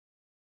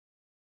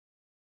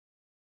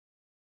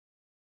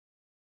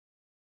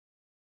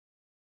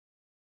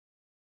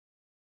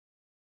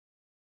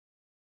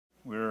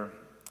We're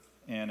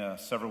in a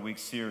several-week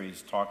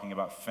series talking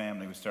about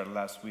family. We started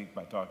last week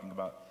by talking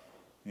about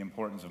the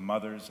importance of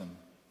mothers and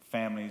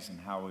families and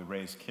how we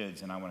raise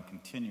kids, and I want to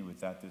continue with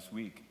that this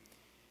week.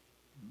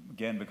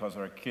 Again, because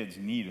our kids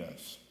need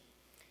us.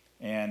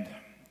 And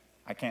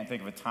I can't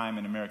think of a time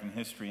in American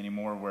history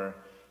anymore where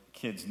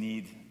kids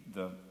need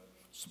the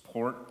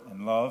support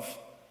and love,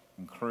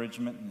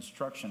 encouragement, and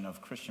instruction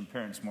of Christian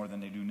parents more than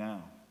they do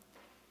now.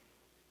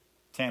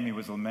 Tammy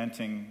was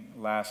lamenting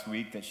last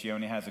week that she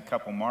only has a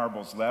couple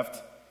marbles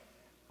left.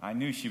 I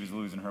knew she was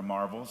losing her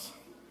marbles.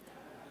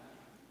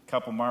 A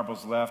couple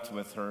marbles left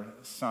with her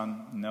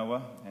son,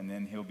 Noah, and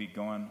then he'll be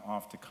going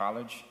off to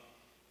college.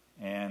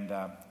 And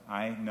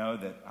I know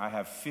that I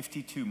have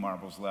 52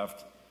 marbles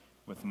left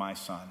with my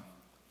son.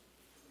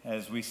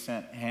 As we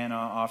sent Hannah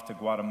off to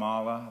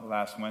Guatemala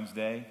last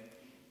Wednesday,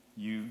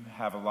 you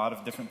have a lot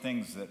of different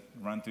things that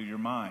run through your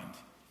mind.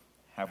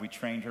 Have we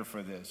trained her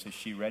for this? Is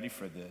she ready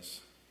for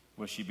this?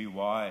 Will she be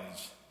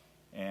wise?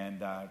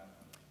 And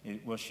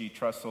will she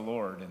trust the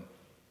Lord?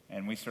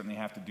 And we certainly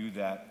have to do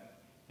that.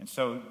 And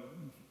so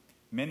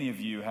many of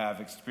you have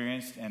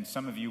experienced, and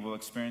some of you will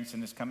experience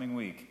in this coming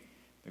week,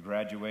 the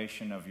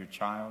graduation of your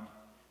child,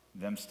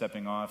 them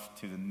stepping off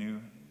to the new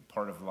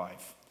part of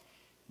life.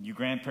 You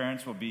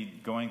grandparents will be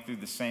going through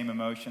the same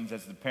emotions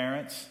as the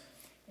parents,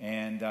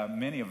 and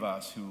many of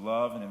us who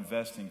love and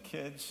invest in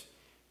kids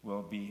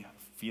will be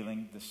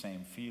feeling the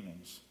same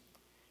feelings.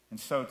 And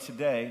so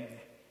today,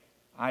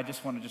 I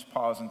just want to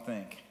pause and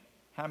think.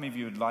 How many of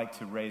you would like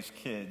to raise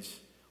kids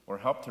or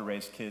help to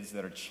raise kids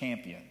that are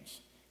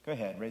champions? Go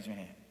ahead, raise your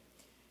hand.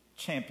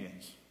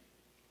 Champions.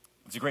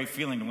 It's a great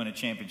feeling to win a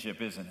championship,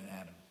 isn't it,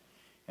 Adam?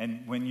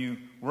 And when you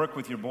work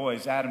with your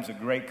boys, Adam's a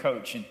great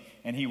coach,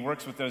 and he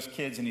works with those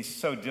kids, and he's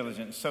so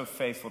diligent and so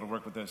faithful to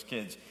work with those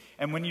kids.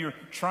 And when you're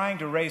trying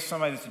to raise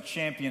somebody that's a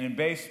champion in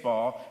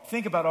baseball,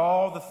 think about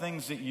all the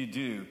things that you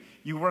do.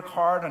 You work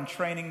hard on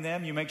training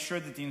them. You make sure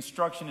that the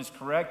instruction is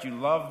correct. You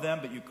love them,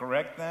 but you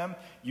correct them.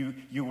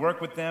 You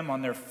work with them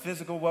on their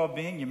physical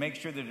well-being. You make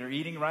sure that they're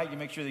eating right. You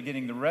make sure they're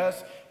getting the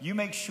rest. You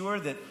make sure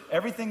that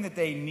everything that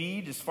they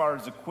need as far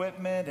as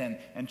equipment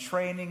and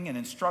training and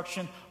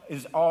instruction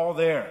is all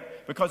there.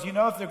 Because you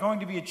know if they're going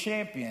to be a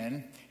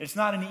champion, it's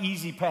not an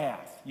easy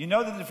path. You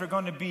know that if they're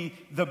going to be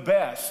the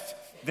best,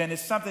 then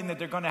it's something that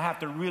they're going to have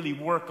to really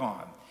work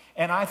on.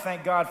 And I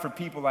thank God for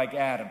people like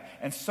Adam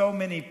and so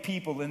many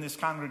people in this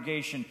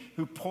congregation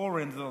who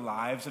pour into the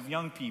lives of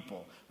young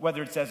people,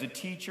 whether it's as a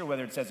teacher,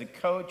 whether it's as a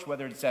coach,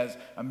 whether it's as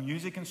a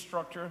music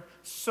instructor.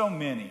 So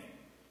many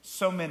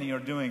are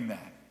doing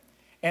that.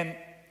 And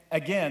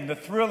again, the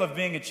thrill of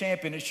being a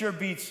champion, it sure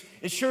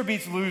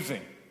beats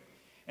losing.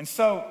 And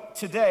so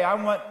today I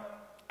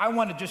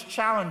want to just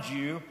challenge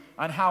you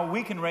on how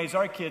we can raise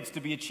our kids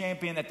to be a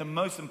champion at the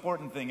most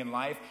important thing in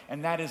life,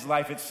 and that is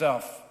life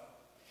itself.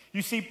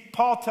 You see,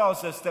 Paul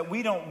tells us that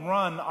we don't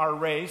run our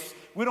race,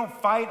 we don't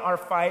fight our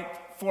fight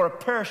for a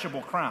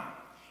perishable crown.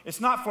 It's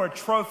not for a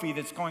trophy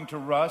that's going to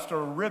rust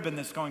or a ribbon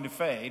that's going to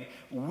fade.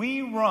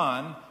 We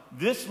run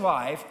this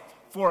life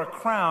for a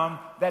crown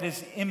that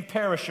is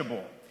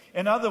imperishable.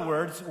 In other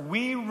words,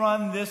 we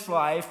run this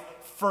life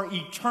for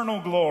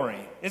eternal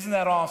glory. Isn't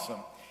that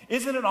awesome?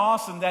 Isn't it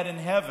awesome that in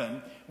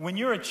heaven, when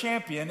you're a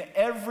champion,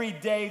 every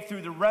day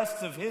through the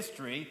rest of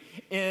history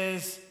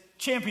is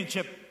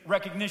championship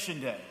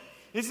recognition day?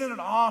 Isn't it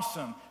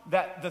awesome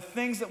that the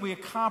things that we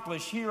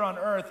accomplish here on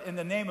earth in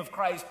the name of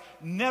Christ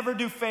never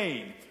do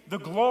fade? The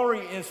glory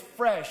is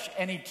fresh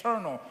and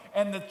eternal,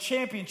 and the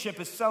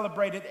championship is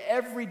celebrated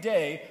every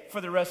day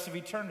for the rest of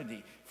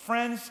eternity.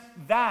 Friends,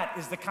 that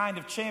is the kind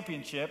of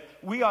championship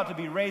we ought to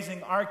be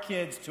raising our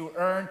kids to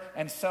earn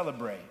and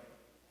celebrate.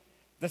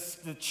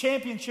 The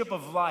championship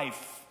of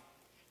life,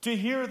 to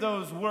hear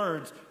those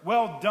words,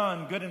 "Well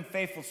done, good and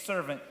faithful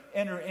servant,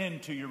 enter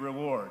into your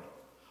reward."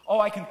 Oh,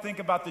 I can think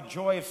about the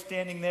joy of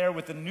standing there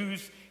with the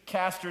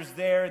newscasters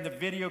there and the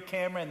video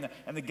camera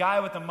and the guy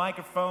with the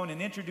microphone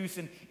and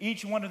introducing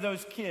each one of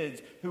those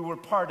kids who were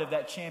part of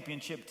that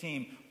championship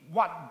team.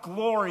 What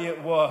glory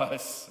it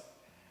was!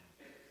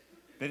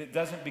 But it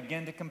doesn't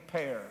begin to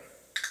compare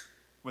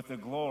with the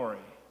glory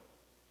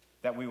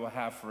that we will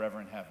have forever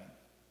in heaven.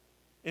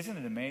 Isn't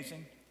it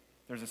amazing?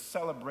 There's a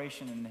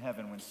celebration in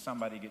heaven when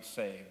somebody gets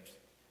saved.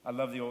 I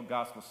love the old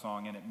gospel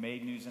song, and it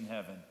made news in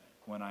heaven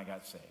when I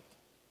got saved.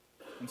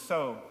 And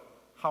so,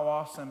 how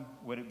awesome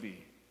would it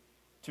be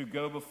to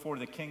go before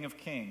the King of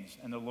Kings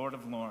and the Lord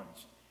of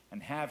Lords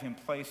and have him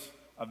place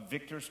a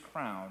victor's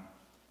crown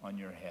on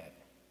your head?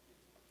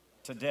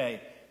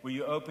 Today, will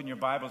you open your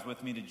Bibles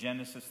with me to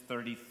Genesis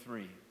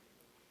 33?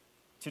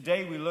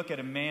 Today, we look at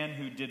a man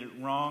who did it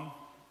wrong,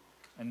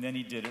 and then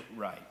he did it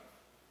right.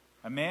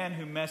 A man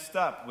who messed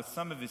up with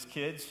some of his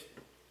kids,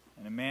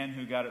 and a man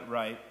who got it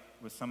right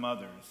with some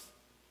others.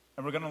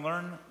 And we're going to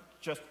learn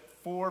just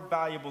 4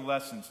 valuable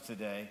lessons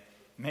today.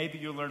 Maybe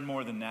you'll learn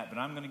more than that, but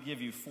I'm going to give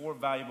you 4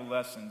 valuable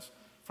lessons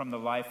from the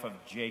life of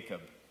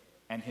Jacob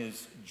and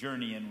his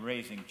journey in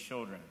raising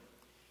children.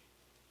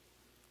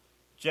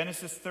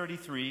 Genesis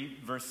 33,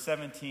 verse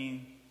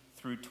 17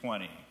 through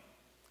 20.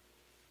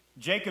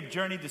 Jacob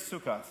journeyed to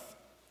Succoth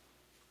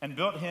and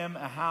built him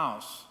a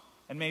house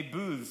and made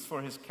booths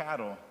for his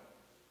cattle.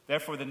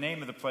 Therefore, the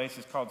name of the place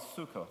is called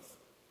Succoth.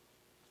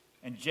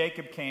 And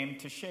Jacob came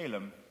to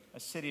Shalem, a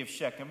city of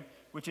Shechem,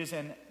 which is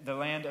in the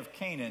land of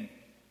Canaan.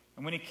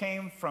 And when he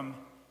came from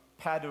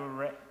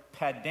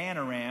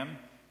Padanaram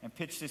and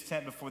pitched his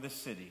tent before the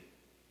city,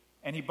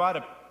 and he bought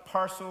a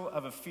parcel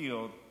of a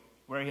field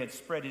where he had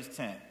spread his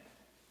tent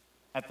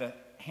at the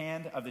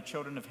hand of the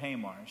children of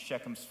Hamor,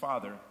 Shechem's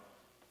father,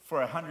 for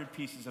 100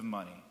 pieces of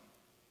money.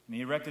 And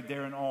he erected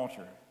there an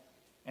altar,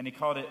 and he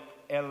called it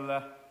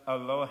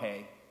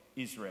Elohe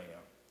Israel.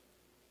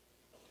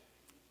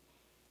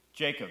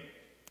 Jacob.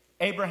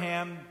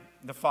 Abraham,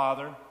 the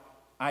father,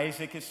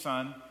 Isaac, his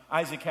son.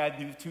 Isaac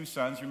had two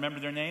sons. Remember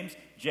their names?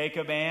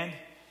 Jacob and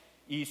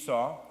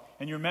Esau.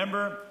 And you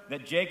remember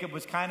that Jacob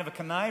was kind of a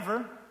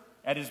conniver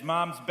at his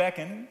mom's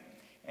beckon,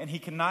 and he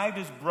connived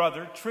his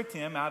brother, tricked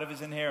him out of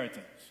his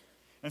inheritance.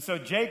 And so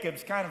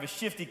Jacob's kind of a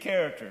shifty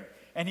character,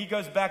 and he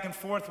goes back and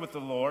forth with the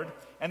Lord,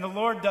 and the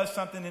Lord does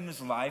something in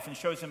his life and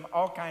shows him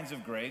all kinds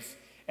of grace.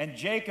 And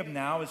Jacob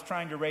now is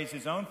trying to raise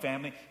his own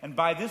family, and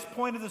by this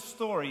point of the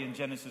story in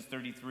Genesis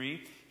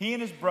 33, he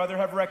and his brother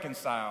have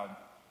reconciled.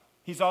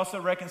 He's also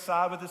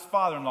reconciled with his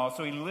father-in-law,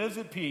 so he lives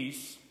at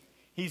peace.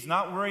 He's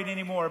not worried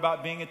anymore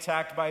about being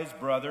attacked by his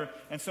brother,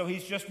 and so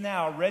he's just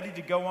now ready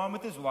to go on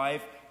with his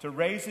life, to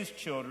raise his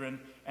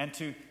children, and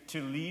to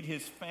lead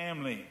his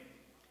family.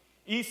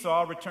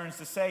 Esau returns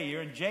to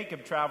Seir, and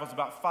Jacob travels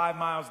about 5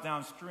 miles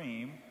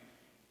downstream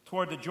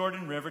toward the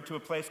Jordan River to a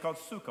place called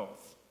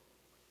Sukkoth,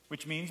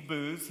 which means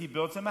booths. He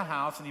builds him a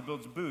house, and he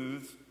builds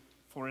booths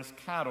for his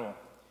cattle.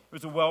 It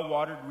was a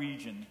well-watered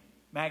region,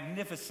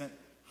 magnificent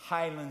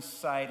highland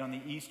site on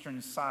the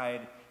eastern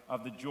side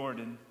of the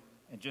Jordan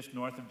and just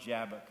north of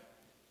Jabbok.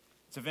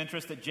 It's of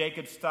interest that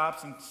Jacob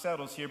stops and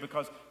settles here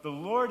because the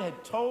Lord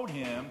had told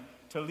him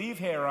to leave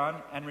Haran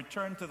and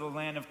return to the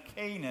land of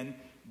Canaan,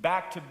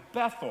 back to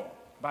Bethel.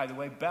 By the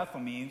way, Bethel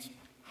means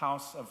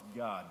house of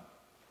God,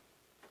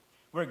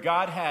 where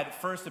God had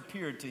first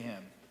appeared to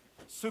him.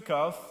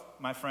 Sukkoth,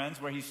 my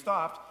friends, where he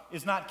stopped,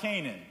 is not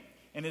Canaan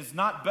and is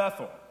not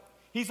Bethel.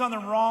 He's on the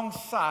wrong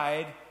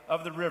side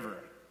of the river.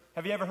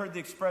 Have you ever heard the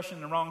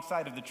expression, the wrong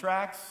side of the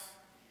tracks?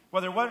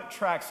 Well, there weren't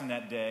tracks in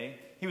that day.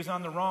 He was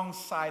on the wrong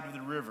side of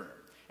the river.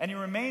 And he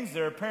remains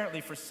there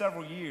apparently for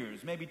several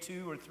years, maybe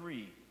 2 or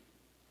 3.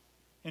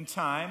 In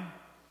time,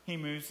 he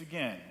moves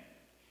again.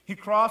 He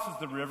crosses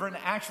the river and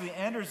actually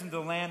enters into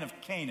the land of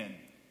Canaan.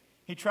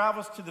 He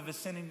travels to the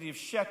vicinity of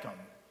Shechem,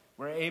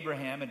 where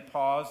Abraham had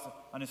paused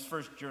on his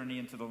first journey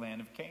into the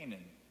land of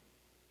Canaan.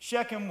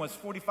 Shechem was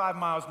 45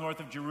 miles north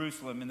of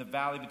Jerusalem in the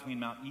valley between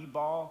Mount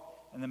Ebal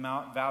and the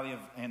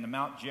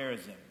Mount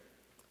Gerizim.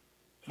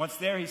 Once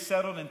there, he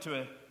settled into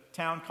a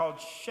town called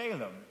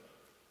Shalem,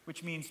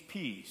 which means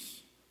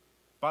peace,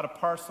 bought a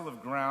parcel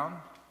of ground,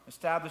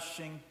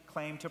 establishing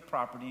claim to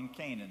property in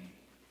Canaan.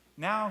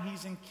 Now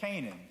he's in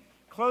Canaan,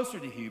 closer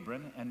to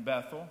Hebron and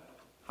Bethel.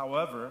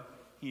 However,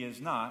 he is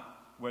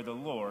not where the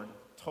Lord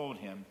told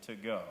him to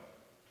go.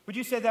 Would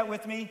you say that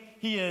with me?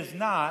 He is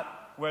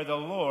not where the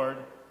Lord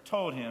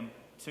told him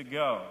to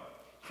go.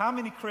 How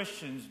many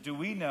Christians do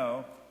we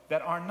know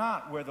that are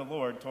not where the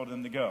Lord told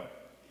them to go?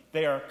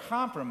 They are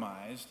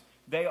compromised.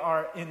 They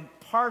are in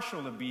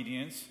partial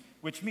obedience,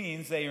 which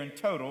means they are in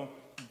total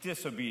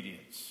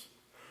disobedience.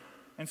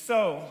 And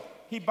so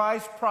he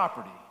buys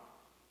property.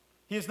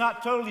 He has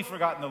not totally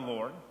forgotten the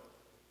Lord,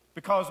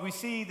 because we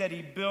see that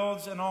he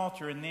builds an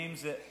altar and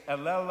names it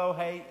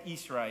Elohe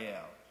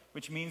Israel,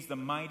 which means the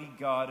mighty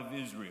God of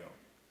Israel.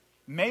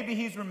 Maybe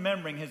he's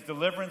remembering his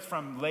deliverance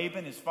from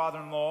Laban, his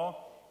father-in-law,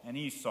 and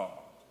Esau.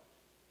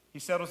 He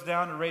settles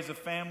down to raise a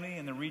family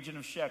in the region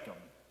of Shechem.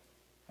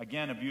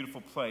 Again, a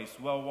beautiful place,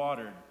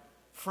 well-watered,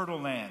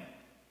 fertile land.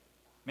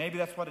 Maybe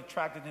that's what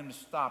attracted him to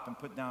stop and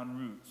put down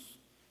roots.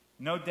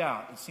 No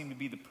doubt it seemed to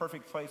be the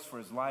perfect place for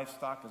his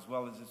livestock as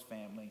well as his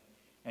family.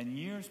 And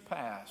years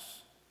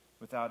pass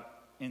without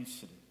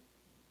incident.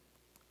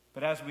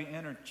 But as we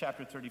enter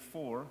chapter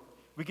 34,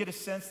 we get a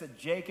sense that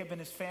Jacob and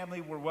his family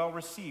were well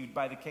received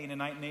by the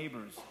Canaanite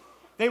neighbors.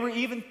 They were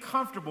even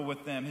comfortable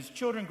with them. His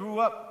children grew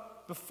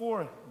up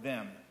before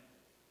them.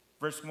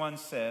 Verse 1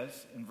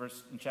 says,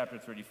 in chapter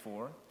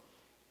 34,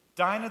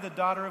 Dinah, the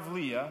daughter of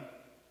Leah,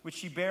 which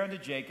she bare unto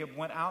Jacob,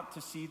 went out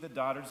to see the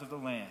daughters of the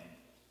land.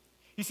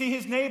 You see,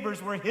 his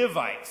neighbors were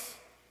Hivites,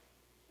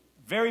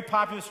 very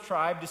populous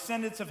tribe,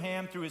 descendants of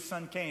Ham through his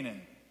son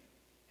Canaan.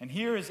 And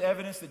here is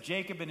evidence that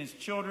Jacob and his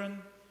children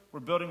were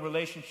building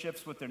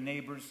relationships with their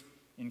neighbors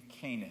in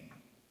Canaan.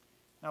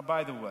 Now,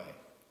 by the way,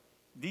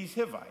 these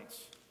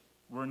Hivites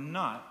were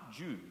not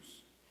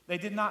Jews. They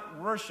did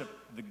not worship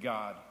the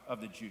God of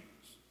the Jews.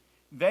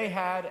 They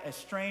had a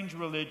strange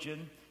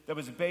religion that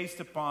was based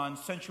upon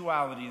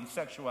sensuality and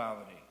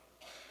sexuality.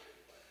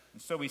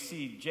 And so we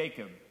see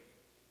Jacob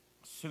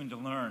soon to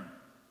learn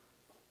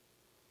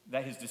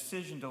that his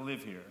decision to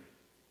live here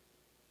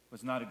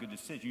was not a good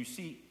decision. You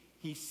see,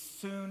 he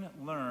soon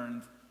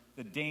learned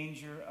the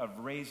danger of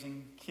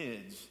raising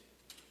kids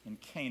in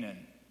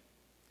Canaan.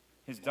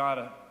 His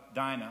daughter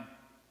Dinah,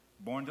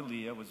 born to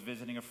Leah, was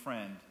visiting a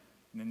friend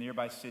in the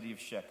nearby city of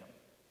Shechem.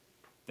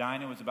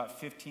 Dinah was about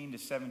 15 to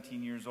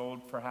 17 years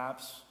old,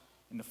 perhaps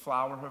in the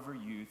flower of her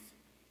youth,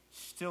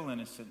 still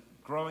innocent,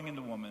 growing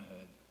into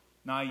womanhood,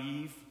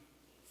 naive,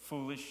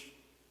 foolish,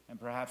 and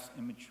perhaps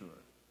immature.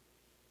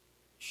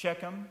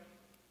 Shechem,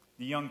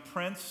 the young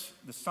prince,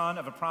 the son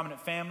of a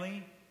prominent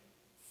family,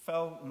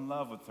 fell in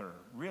love with her.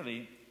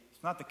 Really,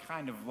 it's not the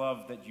kind of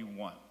love that you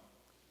want.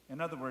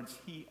 In other words,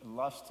 he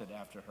lusted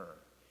after her.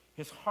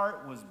 His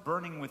heart was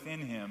burning within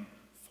him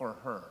for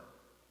her.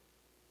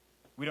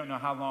 We don't know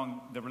how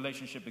long the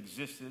relationship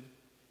existed,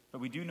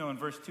 but we do know in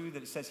verse 2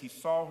 that it says he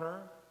saw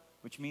her,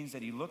 which means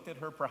that he looked at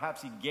her,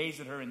 perhaps he gazed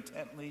at her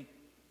intently,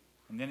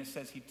 and then it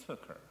says he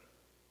took her.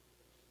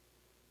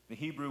 The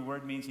Hebrew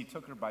word means he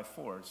took her by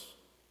force,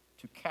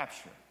 to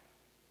capture.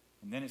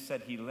 And then it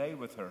said he lay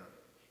with her.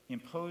 He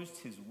imposed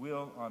his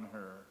will on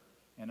her.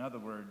 In other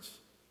words,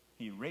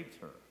 he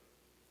raped her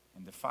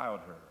and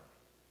defiled her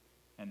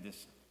and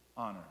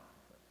dishonored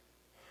her.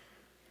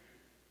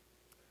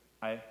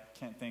 I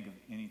can't think of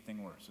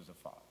anything worse as a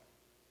father.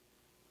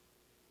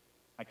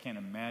 I can't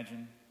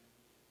imagine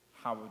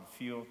how it would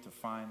feel to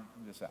find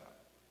this out.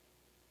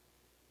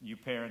 You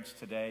parents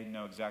today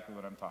know exactly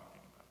what I'm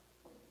talking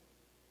about.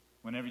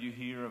 Whenever you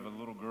hear of a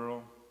little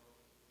girl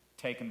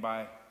taken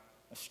by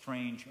a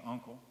strange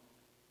uncle,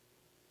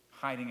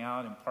 hiding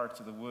out in parts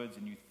of the woods,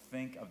 and you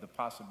think of the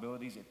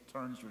possibilities, it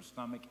turns your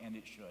stomach, and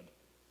it should.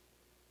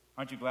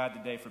 Aren't you glad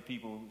today for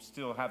people who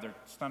still have their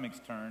stomachs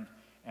turned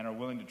and are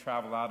willing to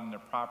travel out on their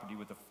property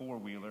with a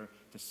four-wheeler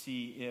to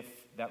see if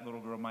that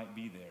little girl might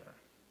be there?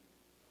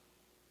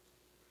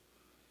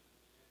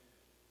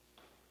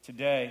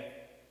 Today,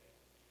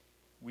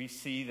 we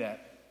see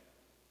that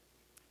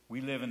we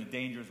live in a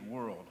dangerous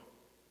world.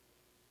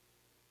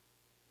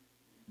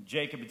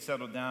 Jacob had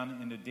settled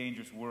down in a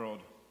dangerous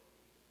world,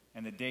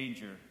 and the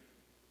danger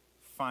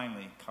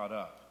finally caught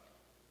up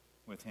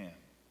with him.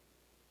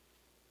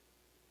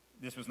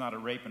 This was not a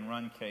rape and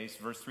run case.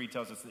 Verse 3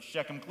 tells us that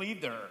Shechem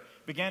cleaved to her,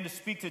 began to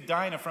speak to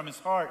Dinah from his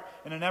heart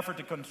in an effort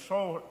to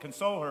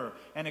console her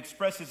and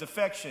express his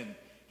affection.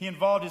 He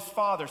involved his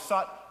father,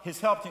 sought his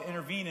help to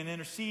intervene and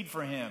intercede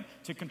for him,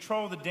 to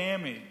control the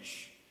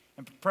damage,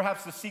 and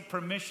perhaps to seek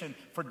permission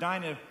for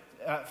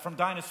from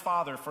Dinah's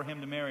father for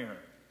him to marry her.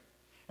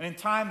 And in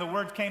time, the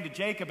word came to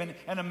Jacob,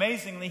 and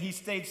amazingly, he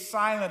stayed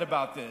silent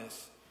about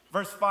this.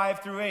 Verse 5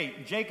 through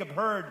 8, Jacob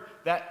heard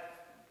that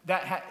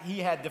he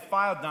had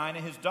defiled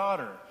Dinah, his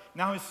daughter.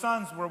 Now his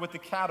sons were with the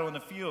cattle in the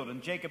field,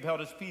 and Jacob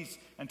held his peace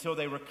until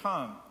they were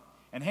come.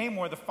 And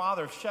Hamor, the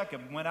father of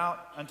Shechem, went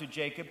out unto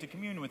Jacob to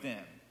commune with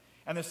him.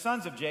 And the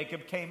sons of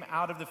Jacob came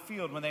out of the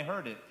field when they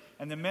heard it.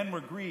 And the men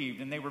were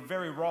grieved, and they were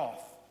very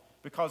wroth,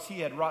 because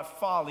he had wrought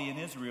folly in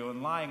Israel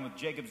in lying with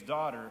Jacob's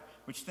daughter,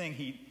 which thing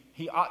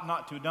he ought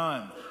not to have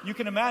done. You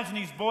can imagine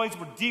these boys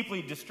were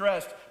deeply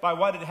distressed by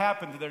what had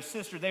happened to their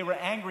sister. They were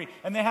angry,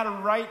 and they had a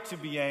right to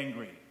be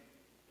angry.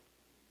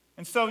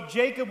 And so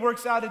Jacob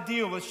works out a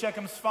deal with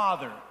Shechem's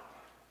father.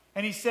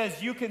 And he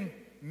says, you can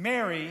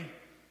marry,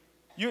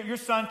 your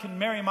son can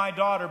marry my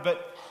daughter,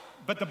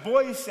 but the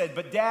boys said,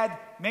 but Dad,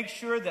 make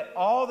sure that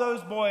all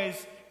those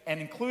boys,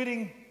 and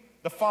including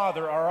the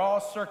father, are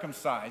all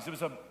circumcised. It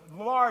was a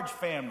large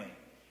family.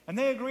 And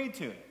they agreed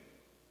to it.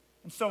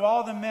 And so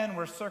all the men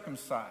were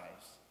circumcised.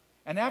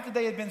 And after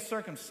they had been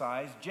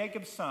circumcised,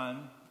 Jacob's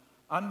son,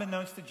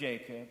 unbeknownst to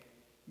Jacob,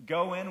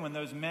 go in when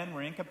those men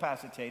were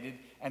incapacitated,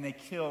 and they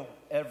kill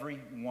every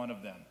one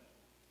of them.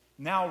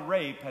 Now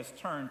rape has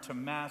turned to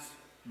mass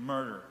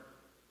murder.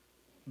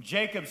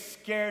 Jacob,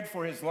 scared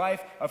for his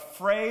life,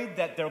 afraid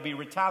that there'll be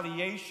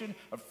retaliation,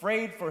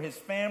 afraid for his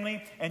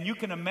family. And you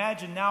can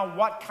imagine now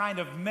what kind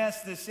of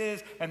mess this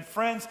is. And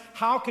friends,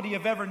 how could he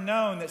have ever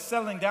known that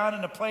settling down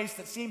in a place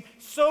that seemed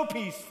so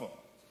peaceful,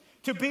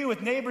 to be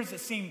with neighbors that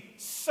seemed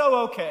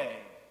so okay,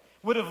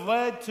 would have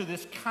led to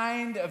this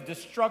kind of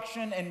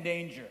destruction and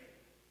danger?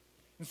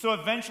 And so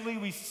eventually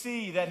we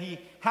see that he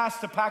has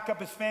to pack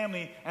up his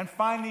family and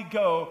finally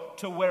go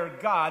to where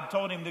God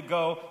told him to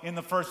go in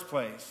the first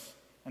place.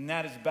 And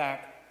that is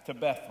back to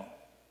Bethel.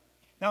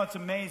 Now it's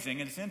amazing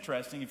and it's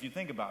interesting if you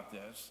think about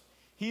this.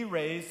 He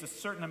raised a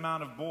certain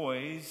amount of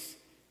boys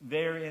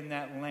there in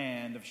that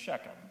land of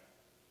Shechem.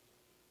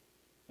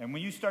 And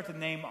when you start to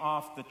name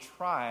off the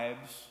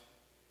tribes,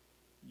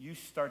 you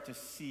start to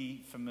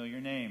see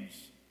familiar names.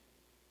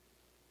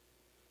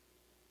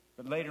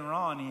 But later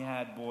on, he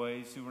had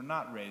boys who were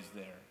not raised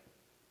there.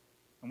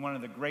 And one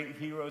of the great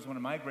heroes, one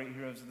of my great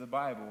heroes of the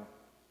Bible,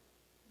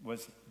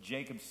 was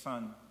Jacob's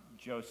son,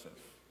 Joseph,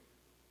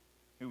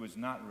 who was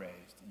not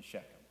raised in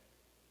Shechem.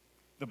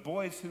 The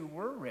boys who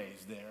were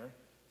raised there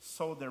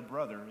sold their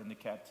brother into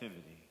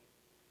captivity.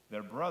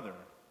 Their brother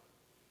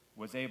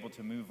was able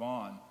to move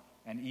on,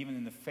 and even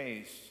in the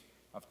face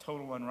of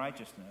total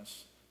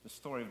unrighteousness, the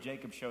story of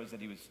Joseph shows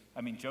that he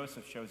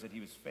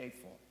was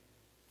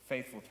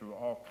faithful through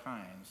all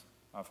kinds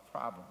of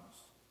problems.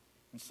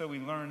 And so we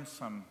learn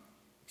some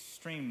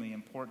extremely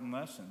important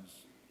lessons.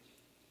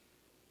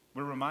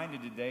 We're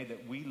reminded today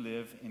that we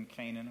live in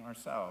Canaan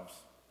ourselves.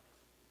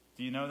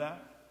 Do you know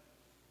that?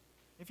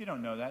 If you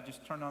don't know that,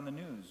 just turn on the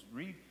news.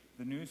 Read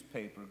the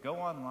newspaper. Go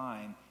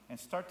online and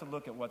start to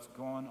look at what's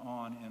going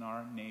on in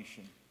our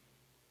nation.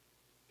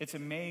 It's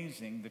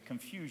amazing the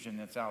confusion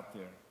that's out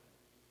there.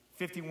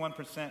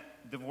 51%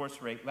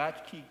 divorce rate,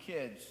 latchkey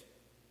kids.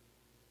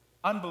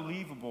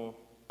 Unbelievable,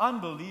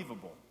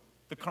 unbelievable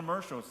the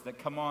commercials that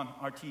come on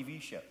our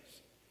TV shows.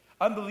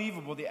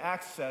 Unbelievable the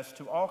access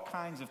to all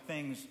kinds of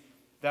things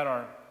that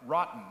are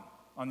rotten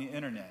on the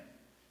internet.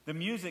 The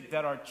music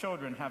that our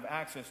children have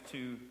access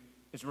to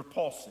is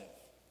repulsive.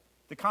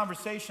 The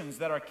conversations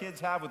that our kids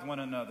have with one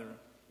another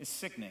is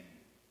sickening.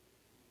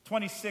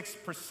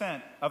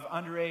 26% of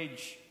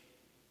underage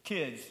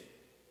kids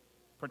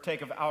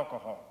partake of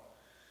alcohol.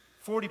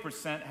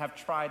 40% have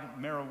tried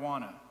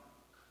marijuana.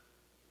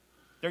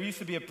 There used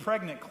to be a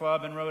pregnant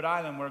club in Rhode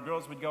Island where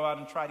girls would go out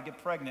and try to get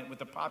pregnant with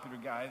the popular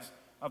guys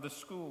of the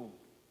school.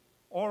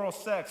 Oral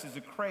sex is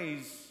a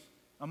craze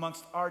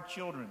amongst our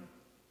children.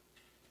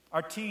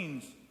 Our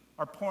teens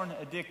are porn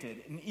addicted,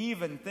 and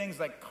even things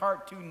like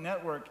Cartoon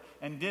Network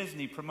and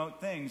Disney promote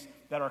things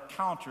that are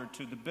counter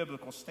to the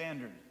biblical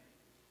standard.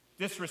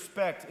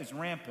 Disrespect is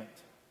rampant.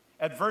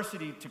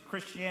 Adversity to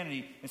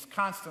Christianity is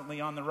constantly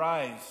on the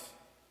rise.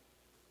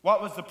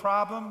 What was the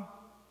problem?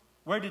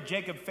 Where did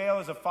Jacob fail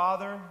as a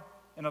father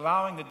in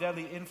allowing the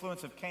deadly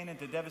influence of Canaan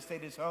to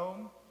devastate his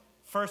home?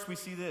 First, we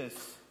see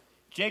this.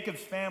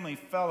 Jacob's family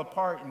fell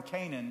apart in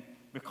Canaan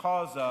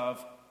because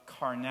of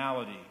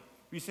carnality.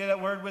 Will you say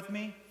that word with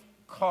me?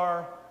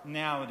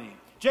 Carnality.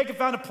 Jacob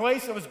found a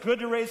place that was good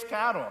to raise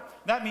cattle.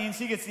 That means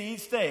he gets to eat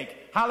steak.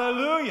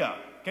 Hallelujah.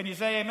 Can you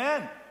say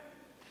amen?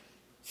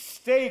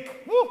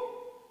 Steak. Woo!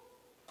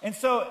 And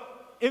so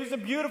it was a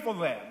beautiful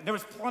land. There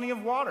was plenty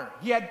of water.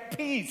 He had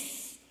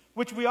peace,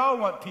 which we all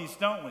want peace,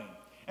 don't we?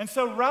 And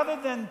so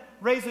rather than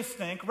raise a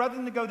stink, rather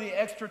than to go the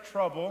extra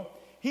trouble,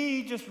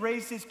 he just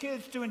raised his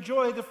kids to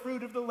enjoy the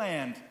fruit of the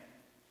land.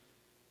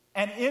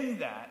 And in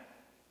that,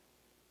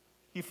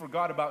 he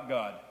forgot about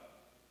God.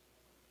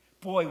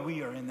 Boy,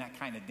 we are in that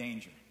kind of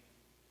danger.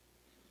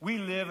 We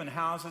live in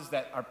houses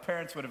that our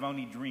parents would have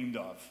only dreamed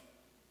of.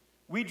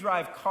 We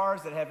drive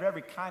cars that have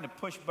every kind of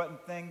push-button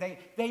thing.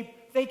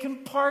 They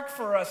can park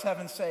for us,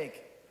 heaven's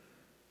sake.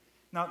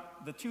 Now,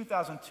 the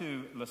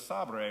 2002 Le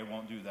Sabre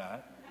won't do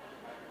that.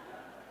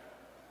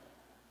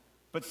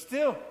 But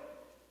still,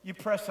 you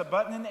press a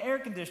button and the air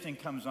conditioning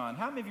comes on.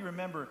 How many of you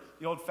remember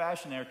the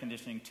old-fashioned air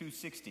conditioning,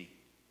 260?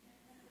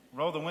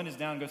 Roll the windows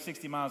down and go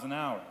 60 miles an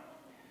hour.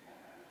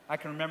 I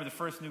can remember the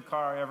first new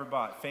car I ever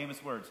bought.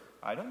 Famous words,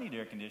 I don't need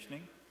air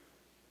conditioning.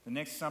 The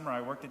next summer,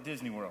 I worked at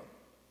Disney World.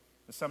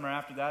 The summer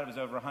after that, it was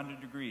over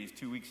 100 degrees,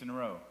 2 weeks in a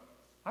row.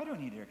 I don't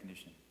need air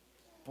conditioning.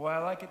 Boy, I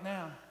like it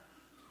now.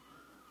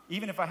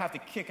 Even if I have to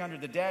kick under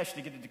the dash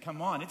to get it to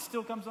come on, it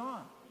still comes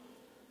on.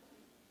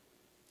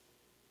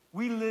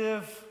 We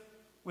live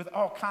with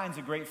all kinds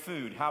of great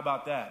food. How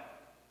about that?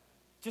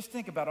 Just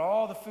think about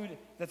all the food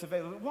that's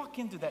available. Walk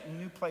into that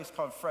new place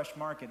called Fresh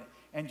Market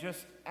and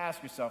just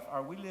ask yourself,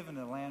 are we living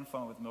in a land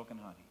flowing with milk and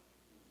honey?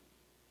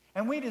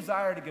 And we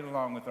desire to get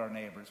along with our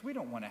neighbors. We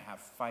don't want to have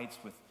fights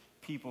with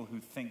people who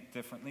think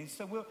differently.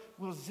 So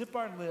we'll zip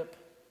our lip.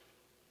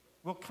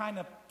 We'll kind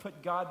of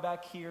put God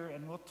back here,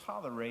 and we'll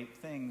tolerate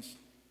things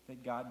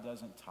that God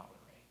doesn't tolerate.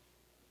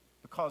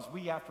 Because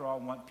we, after all,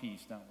 want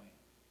peace, don't we?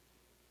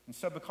 And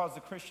so because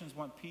the Christians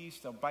want peace,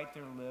 they'll bite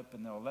their lip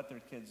and they'll let their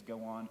kids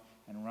go on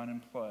and run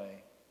and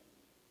play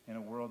in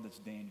a world that's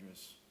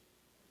dangerous.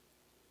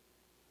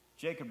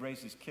 Jacob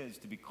raised his kids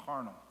to be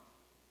carnal.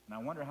 And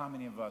I wonder how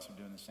many of us are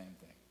doing the same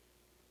thing.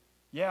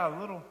 Yeah,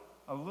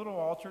 a little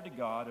altar to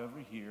God over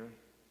here.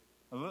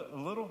 A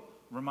little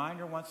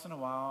reminder once in a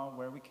while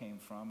where we came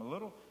from. A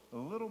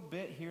little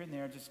bit here and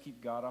there just to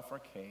keep God off our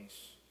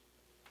case.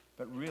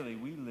 But really,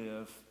 we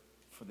live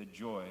for the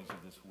joys of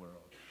this world.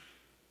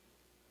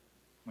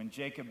 When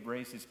Jacob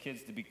raised his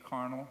kids to be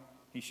carnal,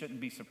 he shouldn't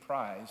be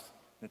surprised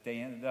that they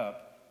ended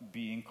up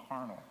being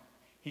carnal.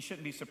 He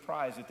shouldn't be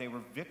surprised that they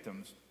were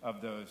victims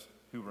of those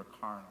who were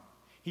carnal.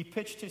 He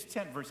pitched his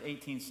tent, verse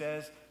 18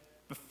 says,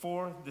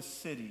 before the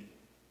city.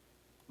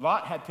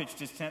 Lot had pitched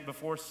his tent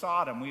before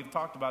Sodom. We have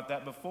talked about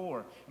that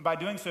before. And by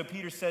doing so,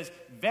 Peter says,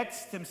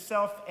 vexed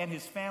himself and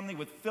his family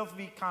with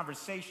filthy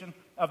conversation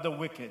of the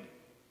wicked.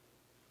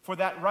 For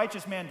that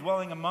righteous man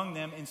dwelling among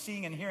them and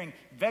seeing and hearing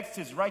vexed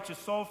his righteous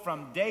soul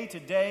from day to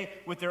day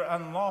with their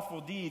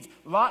unlawful deeds.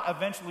 Lot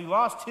eventually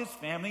lost his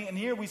family, and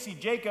here we see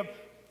Jacob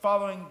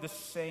following the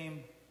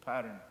same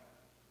pattern.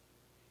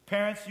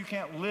 Parents, you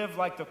can't live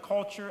like the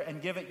culture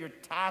and give it your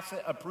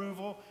tacit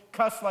approval,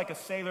 cuss like a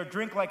sailor,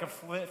 drink like a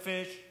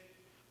fish,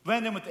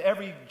 blend in with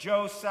every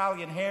Joe,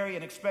 Sally, and Harry,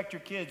 and expect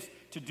your kids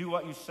to do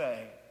what you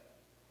say.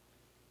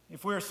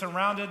 If we're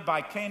surrounded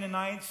by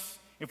Canaanites,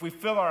 if we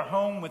fill our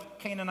home with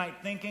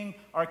Canaanite thinking,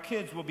 our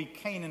kids will be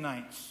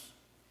Canaanites.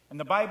 And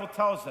the Bible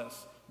tells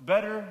us,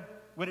 better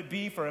would it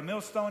be for a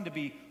millstone to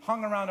be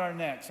hung around our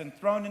necks and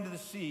thrown into the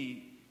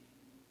sea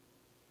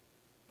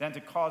than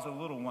to cause a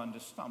little one to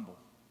stumble.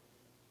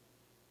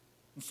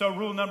 And so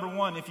rule number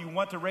one, if you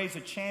want to raise a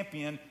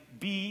champion,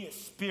 be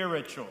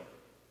spiritual.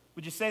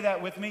 Would you say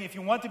that with me? If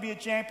you want to be a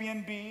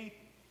champion, be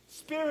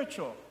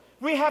spiritual.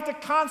 We have to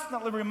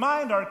constantly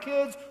remind our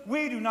kids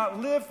we do not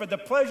live for the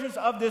pleasures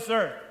of this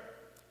earth.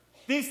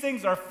 These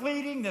things are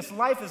fleeting. This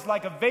life is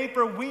like a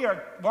vapor. We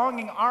are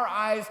longing our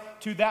eyes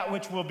to that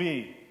which will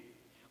be.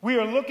 We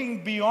are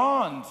looking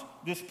beyond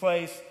this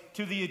place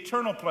to the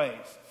eternal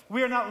place.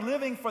 We are not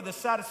living for the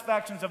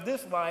satisfactions of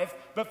this life,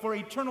 but for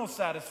eternal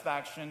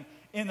satisfaction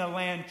in a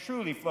land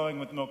truly flowing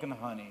with milk and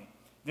honey.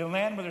 The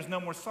land where there's no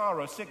more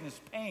sorrow, sickness,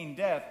 pain,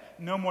 death,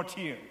 no more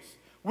tears.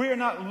 We are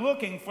not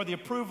looking for the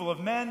approval of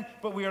men,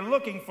 but we are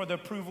looking for the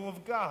approval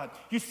of God.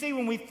 You see,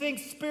 when we think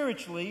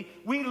spiritually,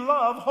 we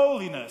love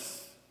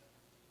holiness.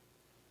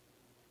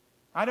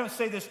 I don't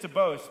say this to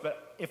boast,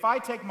 but if I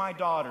take my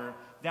daughter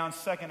down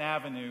 2nd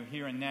Avenue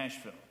here in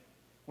Nashville,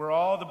 where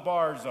all the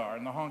bars are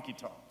and the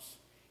honky-tonks,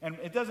 and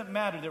it doesn't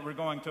matter that we're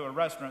going to a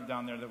restaurant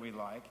down there that we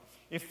like,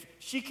 if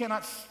she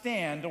cannot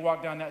stand to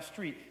walk down that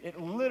street, it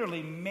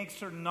literally makes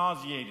her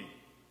nauseated.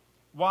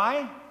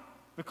 Why?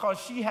 Because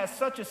she has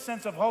such a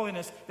sense of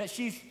holiness that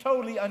she's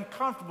totally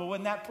uncomfortable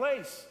in that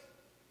place.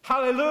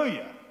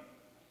 Hallelujah.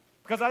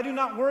 Because I do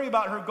not worry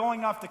about her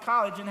going off to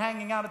college and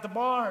hanging out at the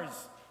bars.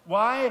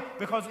 Why?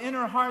 Because in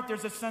her heart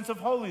there's a sense of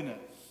holiness.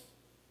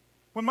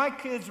 When my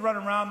kids run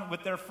around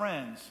with their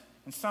friends,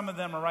 and some of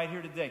them are right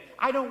here today,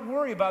 I don't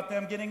worry about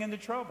them getting into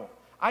trouble.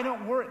 I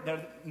don't worry.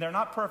 They're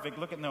not perfect.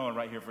 Look at Noah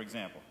right here, for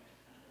example.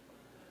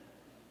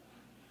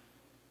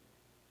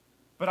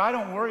 But I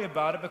don't worry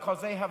about it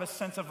because they have a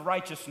sense of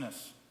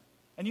righteousness.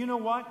 And you know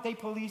what? They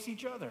police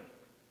each other.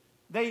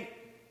 They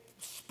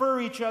spur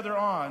each other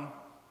on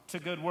to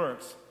good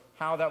works.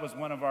 How that was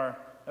one of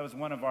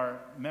our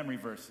memory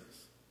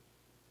verses.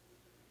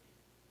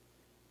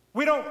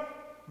 We don't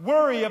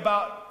worry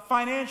about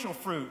financial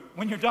fruit.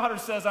 When your daughter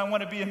says, I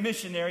want to be a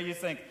missionary, you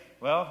think,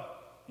 well,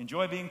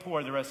 enjoy being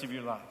poor the rest of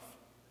your life.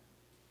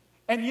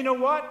 And you know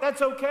what?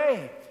 That's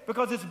okay,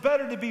 because it's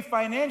better to be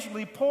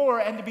financially poor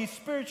and to be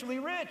spiritually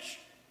rich.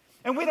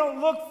 And we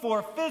don't look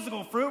for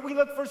physical fruit, we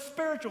look for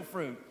spiritual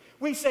fruit.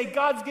 We say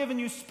God's given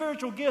you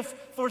spiritual gifts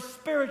for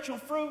spiritual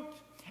fruit.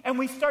 And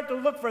we start to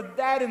look for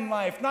that in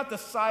life, not the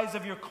size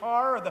of your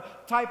car or the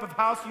type of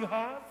house you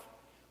have.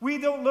 We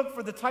don't look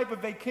for the type of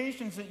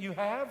vacations that you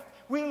have.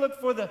 We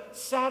look for the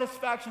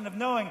satisfaction of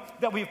knowing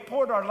that we've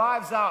poured our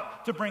lives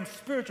out to bring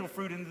spiritual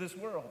fruit into this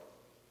world.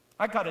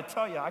 I got to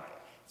tell you,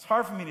 it's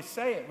hard for me to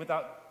say it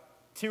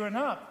without tearing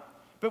up.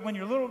 But when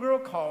your little girl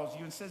calls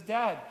you and says,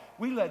 Dad,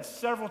 we led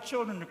several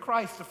children to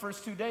Christ the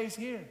first 2 days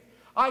here,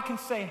 I can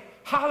say,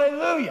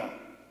 hallelujah,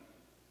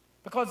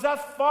 because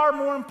that's far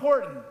more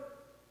important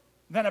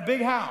than a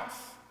big house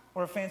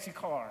or a fancy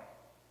car.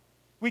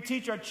 We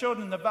teach our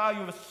children the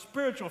value of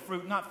spiritual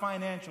fruit, not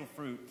financial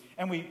fruit.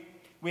 And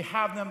we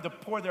have them to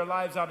pour their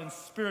lives out in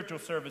spiritual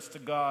service to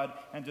God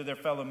and to their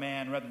fellow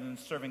man rather than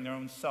serving their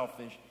own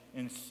selfishness.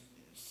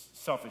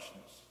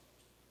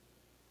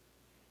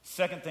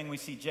 Second thing we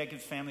see,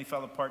 Jacob's family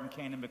fell apart in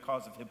Canaan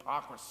because of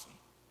hypocrisy.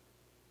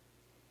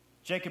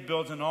 Jacob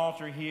builds an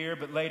altar here,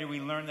 but later we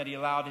learn that he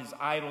allowed his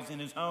idols in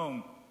his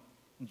home.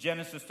 In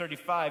Genesis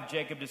 35,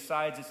 Jacob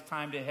decides it's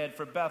time to head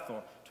for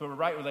Bethel, to a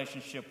right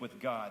relationship with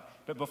God.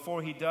 But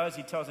before he does,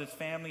 he tells his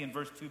family in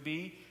verse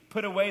 2b,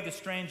 put away the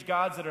strange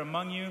gods that are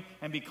among you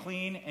and be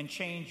clean and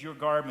change your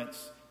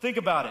garments. Think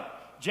about it.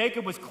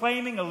 Jacob was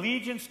claiming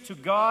allegiance to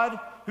God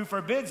who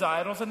forbids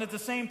idols, and at the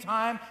same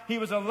time, he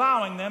was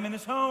allowing them in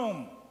his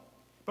home.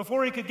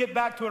 Before he could get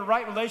back to a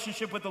right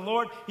relationship with the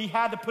Lord, he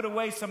had to put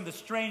away some of the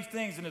strange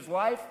things in his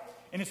life,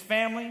 in his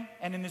family,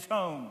 and in his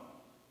home.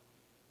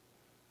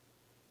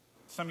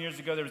 Some years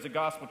ago, there was a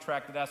gospel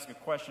tract that asked a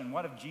question,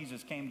 what if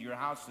Jesus came to your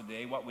house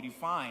today? What would he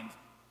find?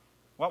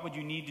 What would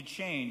you need to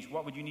change?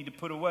 What would you need to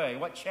put away?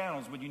 What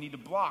channels would you need to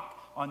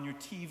block on your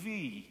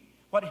TV?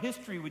 What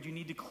history would you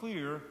need to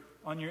clear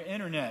on your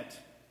internet?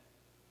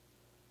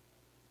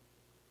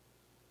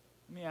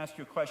 Let me ask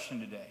you a question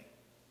today.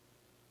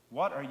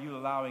 What are you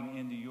allowing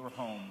into your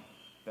home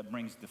that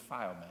brings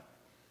defilement?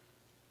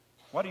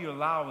 What are you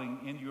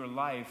allowing into your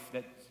life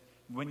that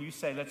when you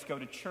say, let's go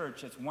to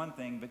church, that's one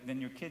thing, but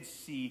then your kids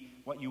see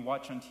what you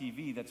watch on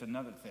TV, that's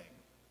another thing.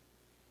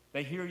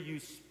 They hear you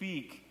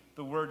speak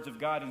the words of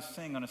God and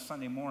sing on a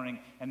Sunday morning,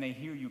 and they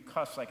hear you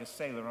cuss like a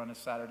sailor on a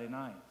Saturday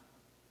night.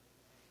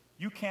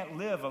 You can't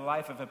live a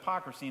life of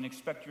hypocrisy and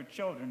expect your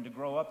children to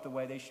grow up the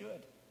way they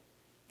should.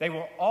 They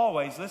will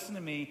always, listen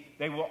to me,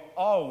 they will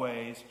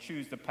always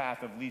choose the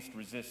path of least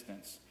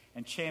resistance,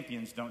 and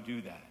champions don't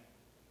do that.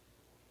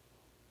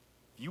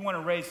 If you want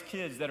to raise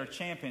kids that are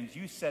champions,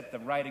 you set the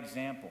right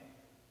example.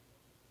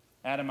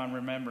 Adam, I'm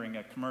remembering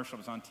a commercial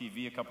that was on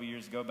TV a couple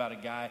years ago about a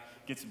guy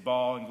gets a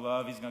ball and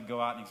glove. He's going to go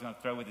out and he's going to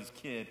throw with his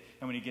kid.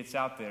 And when he gets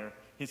out there,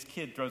 his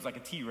kid throws like a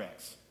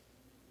T-Rex.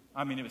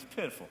 I mean, it was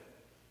pitiful.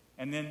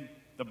 And then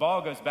the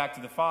ball goes back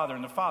to the father,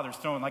 and the father's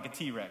throwing like a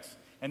T-Rex.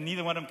 And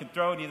neither one of them can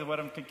throw, neither one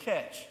of them can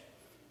catch.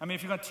 I mean,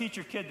 if you're going to teach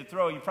your kid to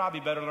throw, you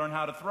probably better learn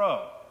how to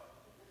throw.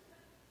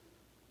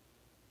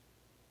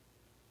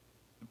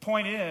 The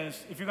point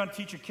is, if you're going to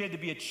teach your kid to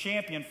be a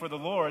champion for the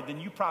Lord, then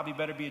you probably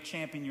better be a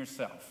champion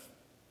yourself.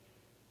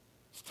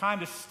 It's time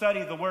to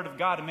study the Word of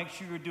God and make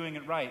sure you're doing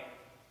it right.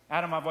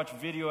 Adam, I've watched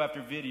video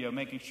after video,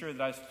 making sure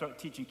that I start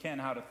teaching Ken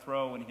how to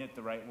throw and hit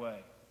the right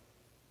way.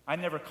 I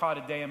never caught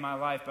a day in my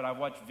life, but I've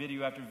watched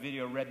video after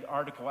video, read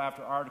article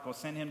after article,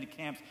 sent him to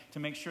camps to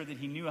make sure that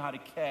he knew how to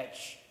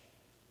catch,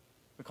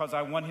 because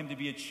I want him to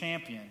be a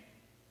champion.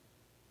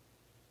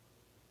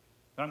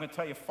 But I'm going to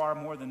tell you far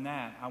more than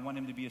that. I want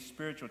him to be a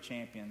spiritual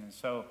champion. And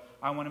so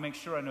I want to make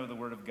sure I know the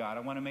Word of God.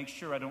 I want to make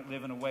sure I don't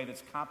live in a way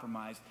that's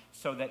compromised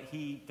so that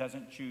he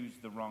doesn't choose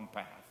the wrong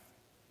path.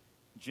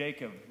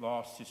 Jacob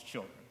lost his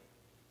children.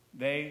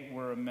 They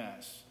were a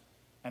mess.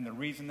 And the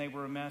reason they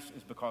were a mess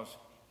is because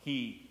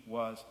he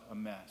was a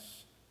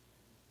mess.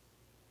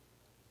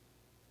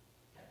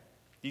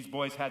 These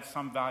boys had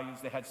some values.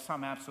 They had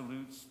some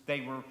absolutes. They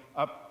were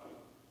up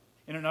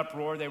in an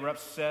uproar. They were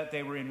upset.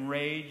 They were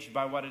enraged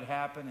by what had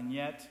happened. And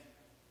yet,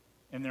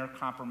 in their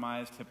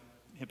compromised,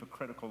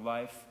 hypocritical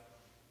life,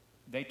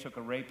 they took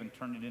a rape and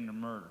turned it into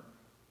murder.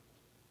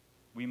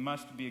 We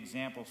must be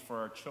examples for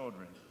our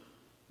children,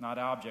 not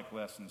object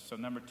lessons. So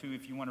number 2,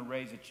 if you want to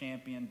raise a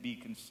champion, be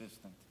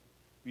consistent.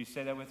 Will you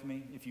say that with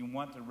me? If you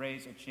want to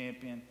raise a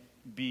champion,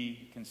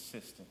 be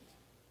consistent.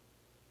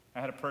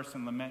 I had a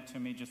person lament to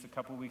me just a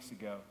couple weeks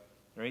ago.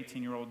 Their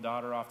 18-year-old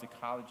daughter off to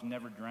college,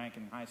 never drank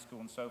in high school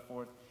and so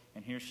forth.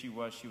 And here she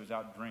was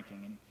out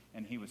drinking,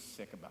 and he was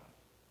sick about it.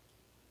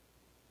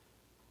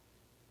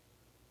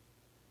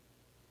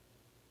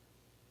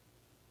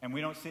 And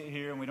we don't sit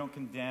here and we don't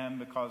condemn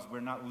because we're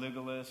not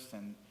legalists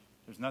and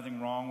there's nothing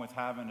wrong with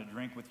having a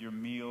drink with your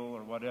meal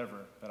or whatever.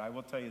 But I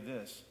will tell you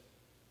this.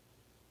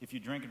 If you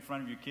drink in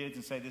front of your kids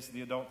and say this is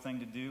the adult thing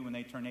to do when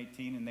they turn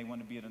 18 and they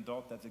want to be an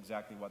adult, that's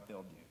exactly what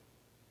they'll do.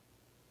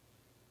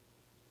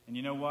 And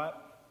you know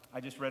what? I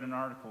just read an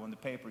article in the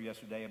paper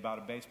yesterday about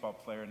a baseball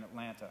player in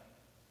Atlanta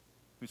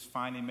who's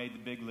finally made the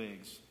big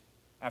leagues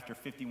after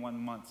 51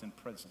 months in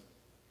prison.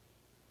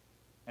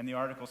 And the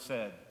article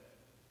said,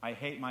 "I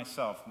hate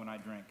myself when I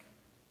drink."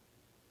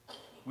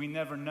 We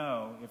never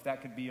know if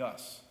that could be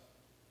us.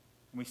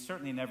 And we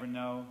certainly never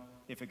know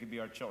if it could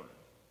be our children.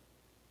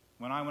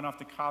 When I went off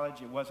to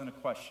college, it wasn't a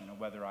question of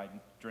whether I'd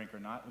drink or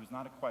not. It was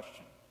not a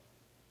question.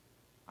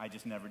 I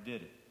just never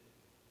did it.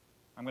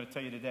 I'm going to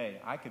tell you today,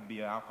 I could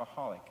be an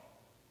alcoholic.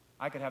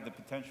 I could have the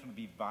potential to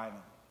be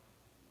violent.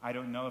 I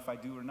don't know if I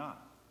do or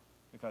not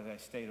because I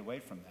stayed away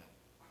from that.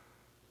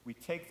 We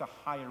take the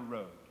higher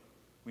road.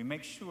 We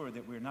make sure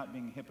that we're not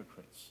being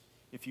hypocrites.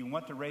 If you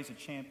want to raise a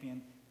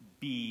champion,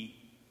 be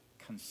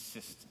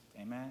consistent.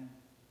 Amen?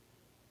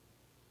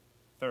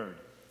 Third,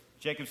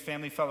 Jacob's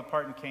family fell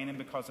apart in Canaan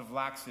because of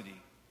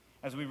laxity.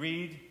 As we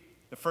read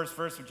the first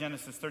verse of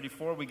Genesis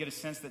 34, we get a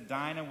sense that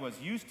Dinah was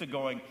used to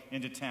going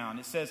into town.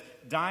 It says,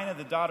 Dinah,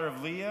 the daughter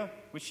of Leah,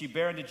 which she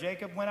bare unto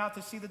Jacob, went out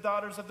to see the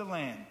daughters of the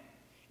land.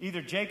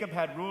 Either Jacob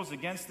had rules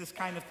against this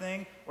kind of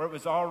thing, or it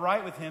was all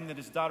right with him that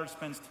his daughter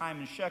spends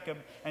time in Shechem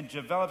and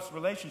develops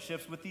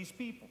relationships with these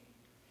people.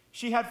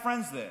 She had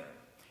friends there.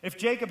 If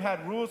Jacob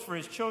had rules for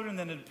his children,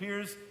 then it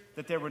appears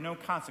that there were no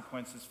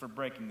consequences for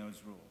breaking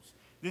those rules.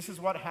 This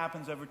is what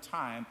happens over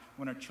time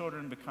when our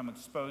children become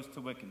exposed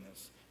to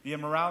wickedness, the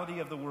immorality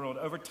of the world.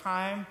 Over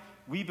time,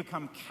 we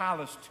become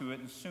callous to it,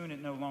 and soon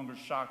it no longer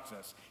shocks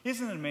us.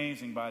 Isn't it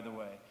amazing, by the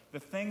way, the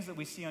things that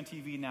we see on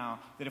TV now,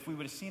 that if we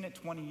would have seen it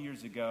 20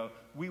 years ago,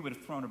 we would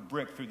have thrown a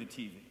brick through the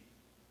TV?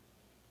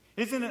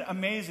 Isn't it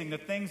amazing the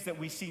things that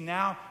we see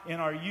now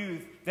in our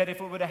youth, that if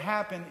it would have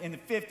happened in the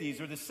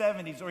 50s or the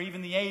 70s or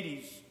even the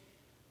 80s,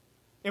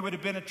 it would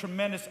have been a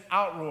tremendous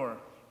outroar.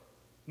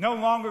 No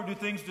longer do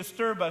things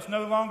disturb us.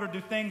 No longer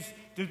do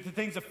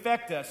things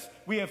affect us.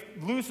 We have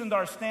loosened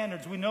our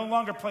standards. We no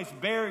longer place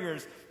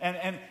barriers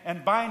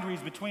and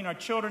boundaries between our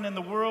children and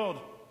the world.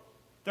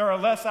 There are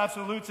less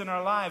absolutes in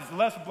our lives,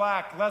 less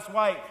black, less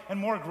white, and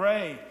more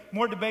gray,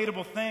 more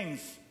debatable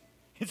things.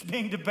 It's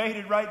being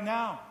debated right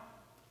now,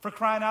 for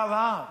crying out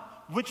loud.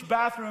 Which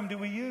bathroom do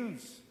we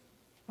use?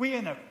 We're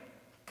in a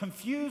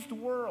confused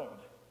world.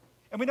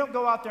 And we don't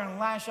go out there and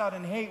lash out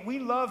and hate. We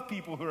love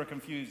people who are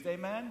confused,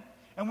 amen?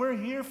 And we're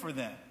here for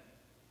them.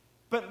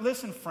 But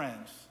listen,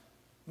 friends,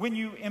 when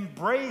you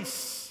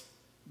embrace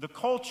the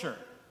culture,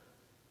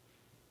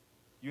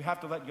 you have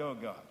to let go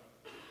of God.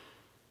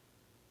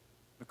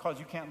 Because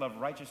you can't love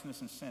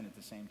righteousness and sin at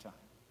the same time.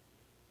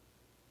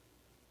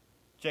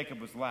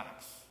 Jacob was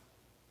lax.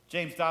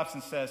 James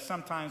Dobson says,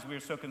 sometimes we are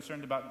so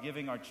concerned about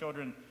giving our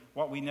children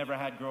what we never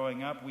had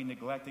growing up, we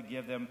neglect to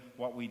give them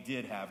what we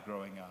did have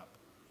growing up.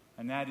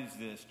 And that is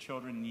this: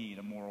 children need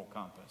a moral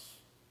compass.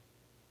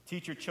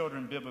 Teach your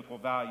children biblical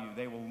value.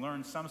 They will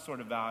learn some sort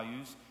of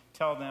values.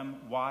 Tell them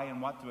why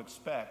and what to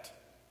expect.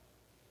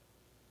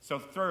 So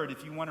third,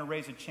 if you want to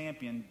raise a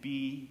champion,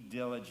 be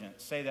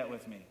diligent. Say that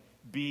with me.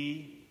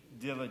 Be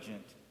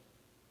diligent.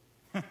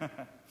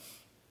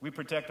 We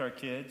protect our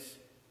kids.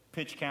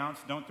 Pitch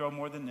counts. Don't throw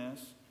more than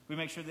this. We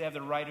make sure they have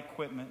the right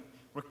equipment.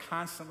 We're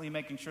constantly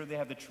making sure they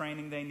have the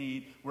training they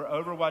need. We're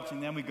overwatching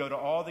them. We go to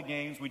all the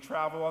games. We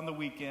travel on the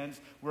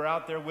weekends. We're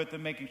out there with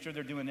them, making sure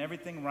they're doing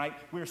everything right.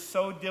 We're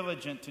so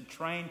diligent to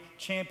train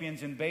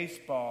champions in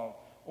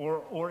baseball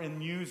or in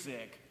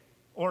music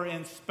or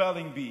in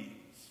spelling bees?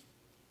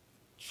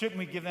 Shouldn't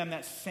we give them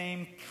that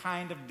same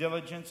kind of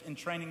diligence in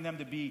training them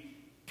to be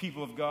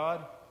people of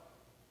God?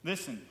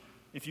 Listen,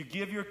 if you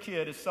give your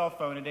kid a cell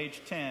phone at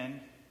age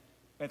 10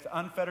 with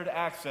unfettered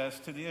access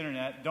to the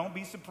internet, don't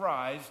be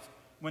surprised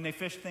when they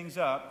fish things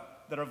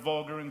up that are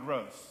vulgar and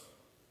gross.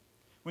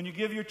 When you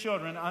give your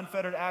children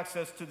unfettered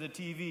access to the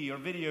TV or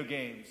video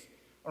games,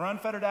 or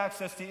unfettered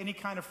access to any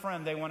kind of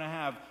friend they want to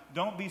have,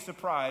 don't be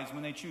surprised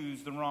when they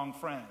choose the wrong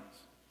friends.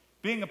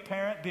 Being a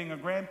parent, being a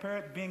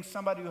grandparent, being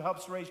somebody who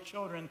helps raise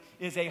children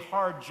is a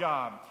hard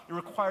job. It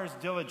requires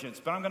diligence.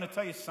 But I'm going to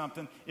tell you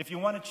something. If you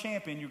want a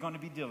champion, you're going to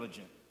be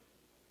diligent.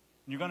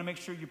 You're going to make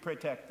sure you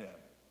protect them.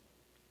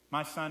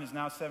 My son is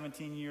now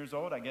 17 years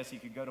old. I guess he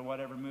could go to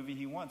whatever movie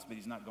he wants, but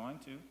he's not going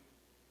to.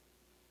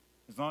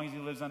 As long as he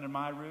lives under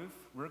my roof,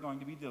 we're going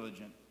to be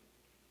diligent.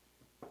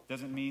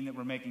 Doesn't mean that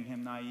we're making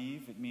him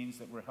naive. It means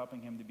that we're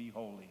helping him to be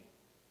holy.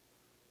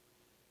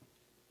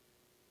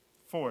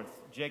 Fourth,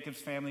 Jacob's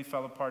family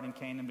fell apart in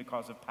Canaan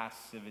because of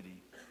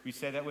passivity. Will you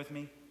say that with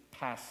me?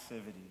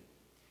 Passivity.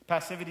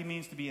 Passivity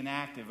means to be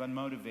inactive,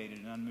 unmotivated,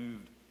 and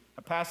unmoved.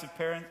 A passive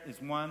parent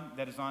is one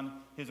that is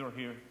on his or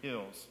her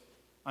heels,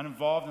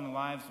 uninvolved in the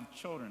lives of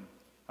children.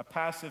 A